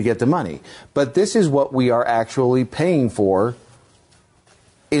continue to get the money. But this is what we are actually paying for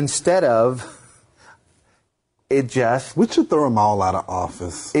instead of it just... We should throw them all out of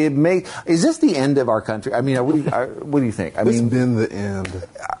office. Is this the end of our country? I mean, what do you think? It's been the end.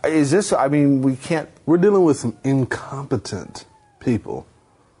 Is this... I mean, we can't... We're dealing with some incompetent people.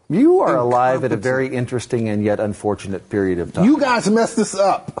 You are alive at a very interesting and yet unfortunate period of time. You guys messed this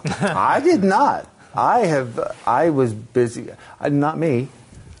up. I did not. I was busy. Not me.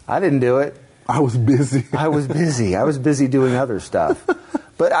 I didn't do it. I was busy. I was busy doing other stuff.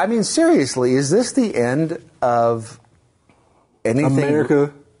 But, I mean, seriously, is this the end of anything?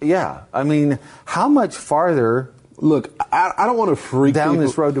 America? Yeah. I mean, how much farther... Look, I don't want to freak down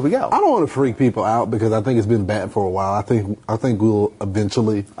this road do we go? I don't want to freak people out because I think it's been bad for a while. I think we'll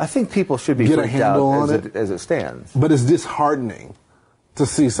eventually... I think people should be get a freaked handle out on as it stands. But it's disheartening to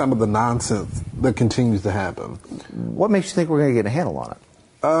see some of the nonsense that continues to happen. What makes you think we're going to get a handle on it?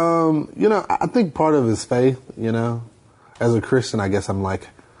 I think part of it is faith, As a Christian, I guess I'm Yeah,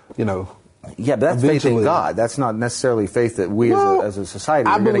 but that's faith in God. That's not necessarily faith that we as a society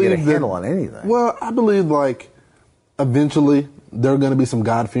are going to get a handle on anything. Well, I believe, eventually there are going to be some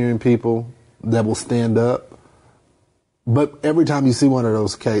God-fearing people that will stand up. But every time you see one of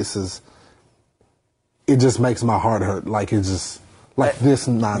those cases, it just makes my heart hurt. This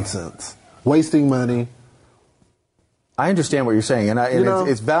nonsense. Wasting money. I understand what you're saying, and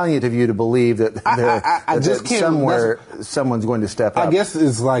it's valiant of you to believe that, somewhere someone's going to step up. I guess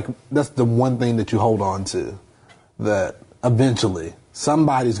that's the one thing that you hold on to, that eventually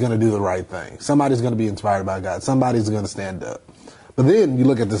somebody's going to do the right thing. Somebody's going to be inspired by God. Somebody's going to stand up. But then you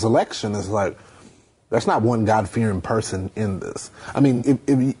look at this election, it's like, there's not one God-fearing person in this. I mean,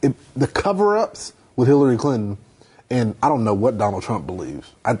 if the cover-ups with Hillary Clinton, and I don't know what Donald Trump believes.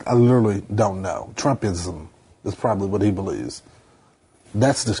 I literally don't know. Trumpism is probably what he believes.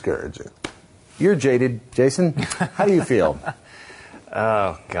 That's discouraging. You're jaded, Jason. How do you feel?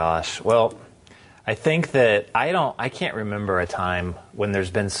 Oh, gosh. Well, I think that I can't remember a time when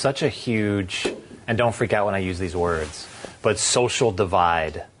there's been such a huge, and don't freak out when I use these words, but social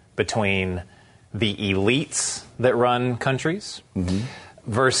divide between the elites that run countries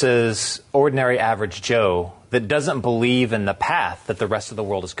versus ordinary average Joe that doesn't believe in the path that the rest of the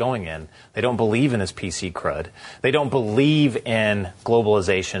world is going in. They don't believe in this PC crud. They don't believe in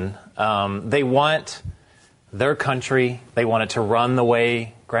globalization. They want their country, they want it to run the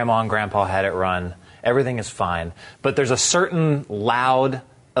way Grandma and Grandpa had it run. Everything is fine. But there's a certain loud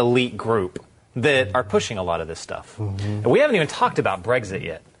elite group that are pushing a lot of this stuff. And we haven't even talked about Brexit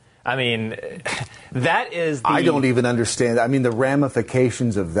yet. I mean, that is I don't even understand. I mean, the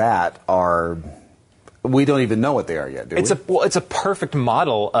ramifications of that are, we don't even know what they are yet, do we? It's a perfect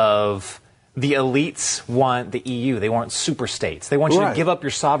model of the elites want the EU. They want super states. They want you to give up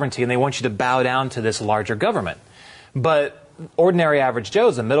your sovereignty, and they want you to bow down to this larger government. But ordinary average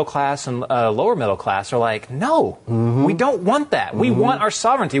Joes, the middle class and lower middle class, are like, no, we don't want that. We want our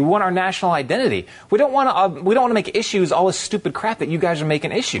sovereignty. We want our national identity. We don't want to make issues all this stupid crap that you guys are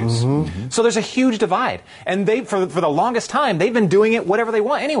making issues. So there's a huge divide, and they for the longest time they've been doing it whatever they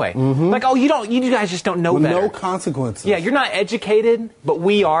want anyway. Like, oh, you guys just don't know With better. no consequences. Yeah, you're not educated, but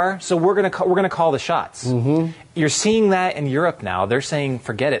we are. So we're gonna call the shots. You're seeing that in Europe now. They're saying,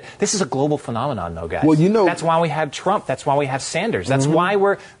 forget it. This is a global phenomenon, though, guys. Well, you know, that's why we have Trump. That's why we have Sanders. That's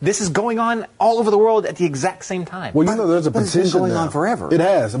why this is going on all over the world at the exact same time. Well, you know, there's a petition it's been going now. on forever. It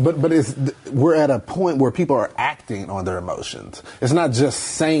has, but we're at a point where people are acting on their emotions. It's not just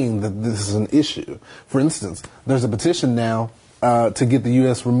saying that this is an issue. For instance, there's a petition now to get the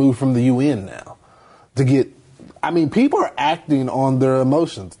U.S. removed from the UN now. People are acting on their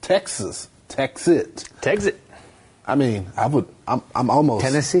emotions. Texas. I mean, I'm almost...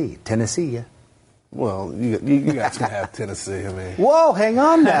 Tennessee, yeah. Well, you guys can have Tennessee. I mean... Whoa, hang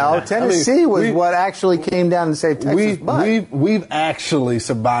on now. Tennessee was what actually came down and saved Texas' butt. We've actually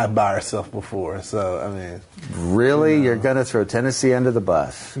survived by ourselves before, so, I mean... Really? You're going to throw Tennessee under the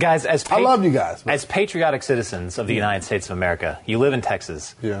bus? Guys, I love you guys. As patriotic citizens of the United States of America, you live in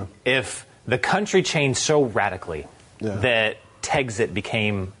Texas. Yeah. If the country changed so radically that Texit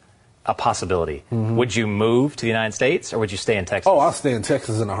became a possibility, would you move to the United States or would you stay in Texas? Oh, I'll stay in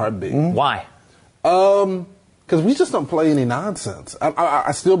Texas in a heartbeat. Why? Because we just don't play any nonsense.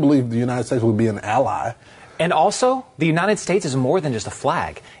 I still believe the United States would be an ally. And also, the United States is more than just a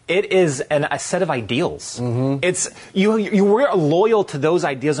flag. It is a set of ideals. It's we're loyal to those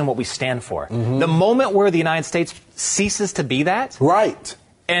ideals and what we stand for. The moment where the United States ceases to be that, right,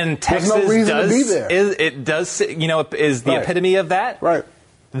 and Texas There's no reason to be there. is the epitome of that, right?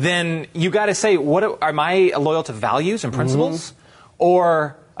 Then you got to say, am I loyal to values and principles,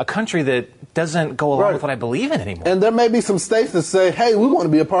 or a country that doesn't go along with what I believe in anymore? And there may be some states that say, hey, we want to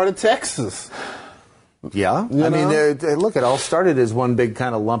be a part of Texas. Yeah. I mean, look, it all started as one big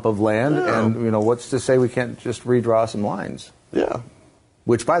kind of lump of land, and, what's to say we can't just redraw some lines? Yeah.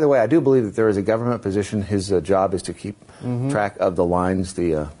 Which, by the way, I do believe that there is a government position. His job is to keep track of the lines,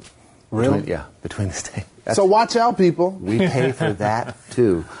 between the states. So watch out, people. We pay for that,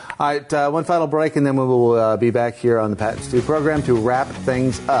 too. All right, one final break, and then we will be back here on the Pat and Stu program to wrap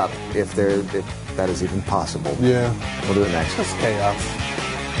things up, if that is even possible. Yeah. We'll do it next. Just chaos.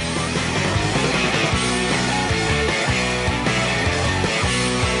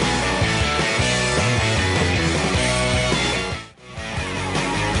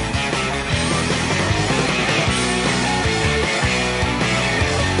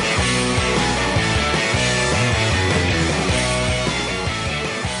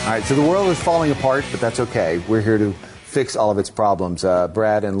 All right, so the world is falling apart, but that's okay. We're here to fix all of its problems.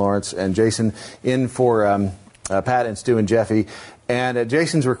 Brad and Lawrence and Jason in for Pat and Stu and Jeffy. And at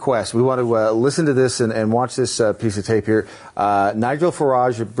Jason's request, we want to listen to this and watch this piece of tape here. Nigel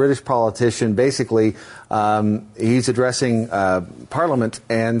Farage, a British politician, basically, he's addressing Parliament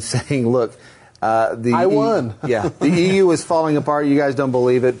and saying, look, I won. The EU is falling apart. You guys don't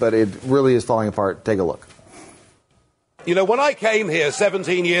believe it, but it really is falling apart. Take a look. You know, when I came here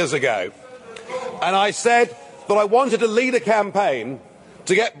 17 years ago, and I said that I wanted to lead a campaign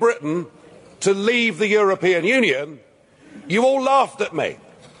to get Britain to leave the European Union, you all laughed at me.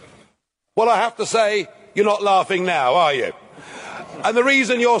 Well, I have to say, you're not laughing now, are you? And the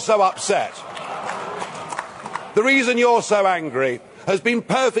reason you're so upset, the reason you're so angry, has been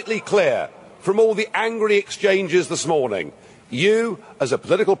perfectly clear from all the angry exchanges this morning. You, as a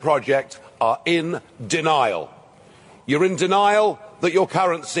political project, are in denial. You're in denial that your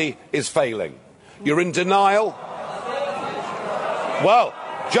currency is failing. You're in denial. Well,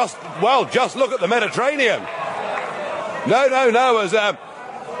 just look at the Mediterranean. No.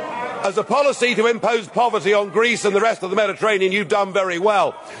 As a policy to impose poverty on Greece and the rest of the Mediterranean, you've done very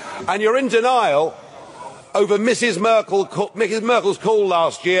well. And you're in denial over Mrs. Merkel's call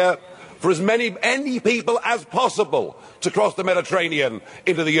last year for as many people as possible to cross the Mediterranean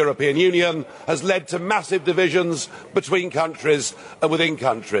into the European Union has led to massive divisions between countries and within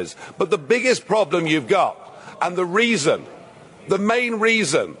countries. But the biggest problem you've got, and the main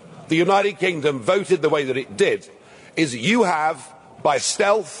reason the United Kingdom voted the way that it did, is you have, by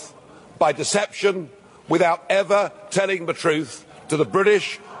stealth, by deception, without ever telling the truth to the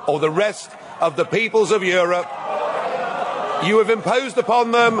British or the rest of the peoples of Europe. You have imposed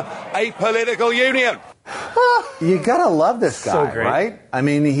upon them a political union. You gotta love this guy, So great. right? I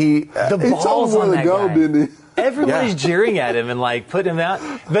mean, he The He balls told him on where that to go, guy. didn't he? Everybody's jeering at him and like putting him out.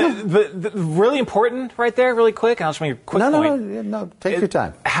 But really important right there, really quick. I'll just make a quick point. no. Take your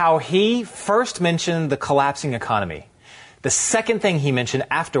time. How he first mentioned the collapsing economy. The second thing he mentioned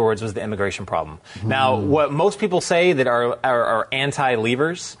afterwards was the immigration problem. Now, what most people say that are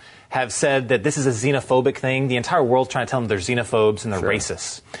anti-leavers have said that this is a xenophobic thing. The entire world's trying to tell them they're xenophobes and they're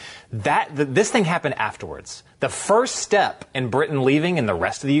racists. This thing happened afterwards. The first step in Britain leaving and the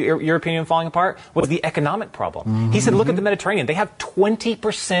rest of the European Union falling apart was the economic problem. He said, look at the Mediterranean. They have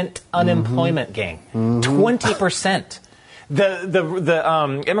 20% unemployment, gang. 20%.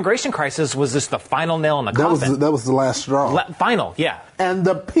 The immigration crisis was just the final nail in the coffin. That was the last straw. Final, yeah. And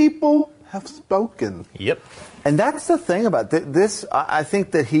the people have spoken. Yep. And that's the thing about this. I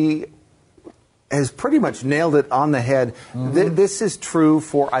think that he has pretty much nailed it on the head. This is true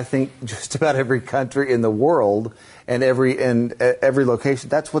for, I think, just about every country in the world and every location.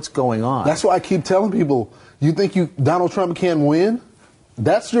 That's what's going on. That's why I keep telling people, you think Donald Trump can win?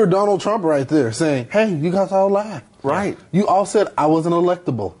 That's your Donald Trump right there saying, hey, you guys all lied. Right. You all said I wasn't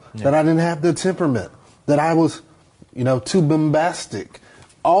electable, that I didn't have the temperament, that I was, too bombastic.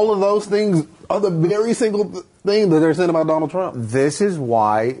 All of those things are the very single thing that they're saying about Donald Trump. This is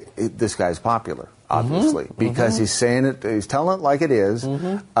why this guy's popular, obviously, because he's saying it, he's telling it like it is.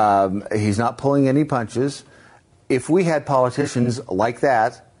 He's not pulling any punches. If we had politicians like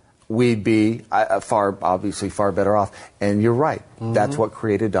that, we'd be far better off. And you're right. That's what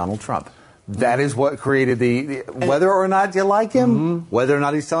created Donald Trump. That is what created whether or not you like him, whether or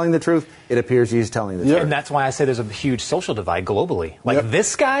not he's telling the truth, it appears he's telling the truth. And that's why I say there's a huge social divide globally.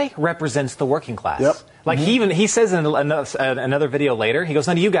 This guy represents the working class. Yep. Like he says in another video later, he goes,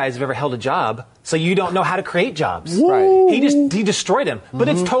 none of you guys have ever held a job, so you don't know how to create jobs. Right. He destroyed him. But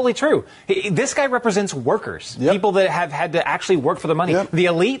it's totally true. This guy represents workers, people that have had to actually work for the money. The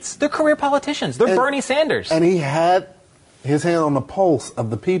elites, they're career politicians. They're Bernie Sanders. And he had his hand on the pulse of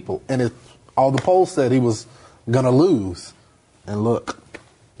the people. And all the polls said he was going to lose. And look,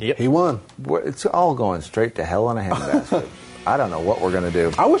 he won. It's all going straight to hell in a handbasket. I don't know what we're going to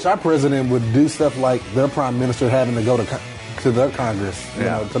do. I wish our president would do stuff like their prime minister having to go to their Congress,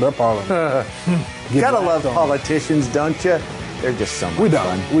 to their parliament. You gotta love politicians, don't you? They're just so much We don't.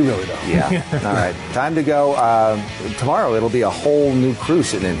 fun. We really don't. Yeah. All right. Time to go. Tomorrow it'll be a whole new crew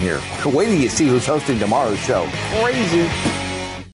sitting in here. Wait till you see who's hosting tomorrow's show. Crazy.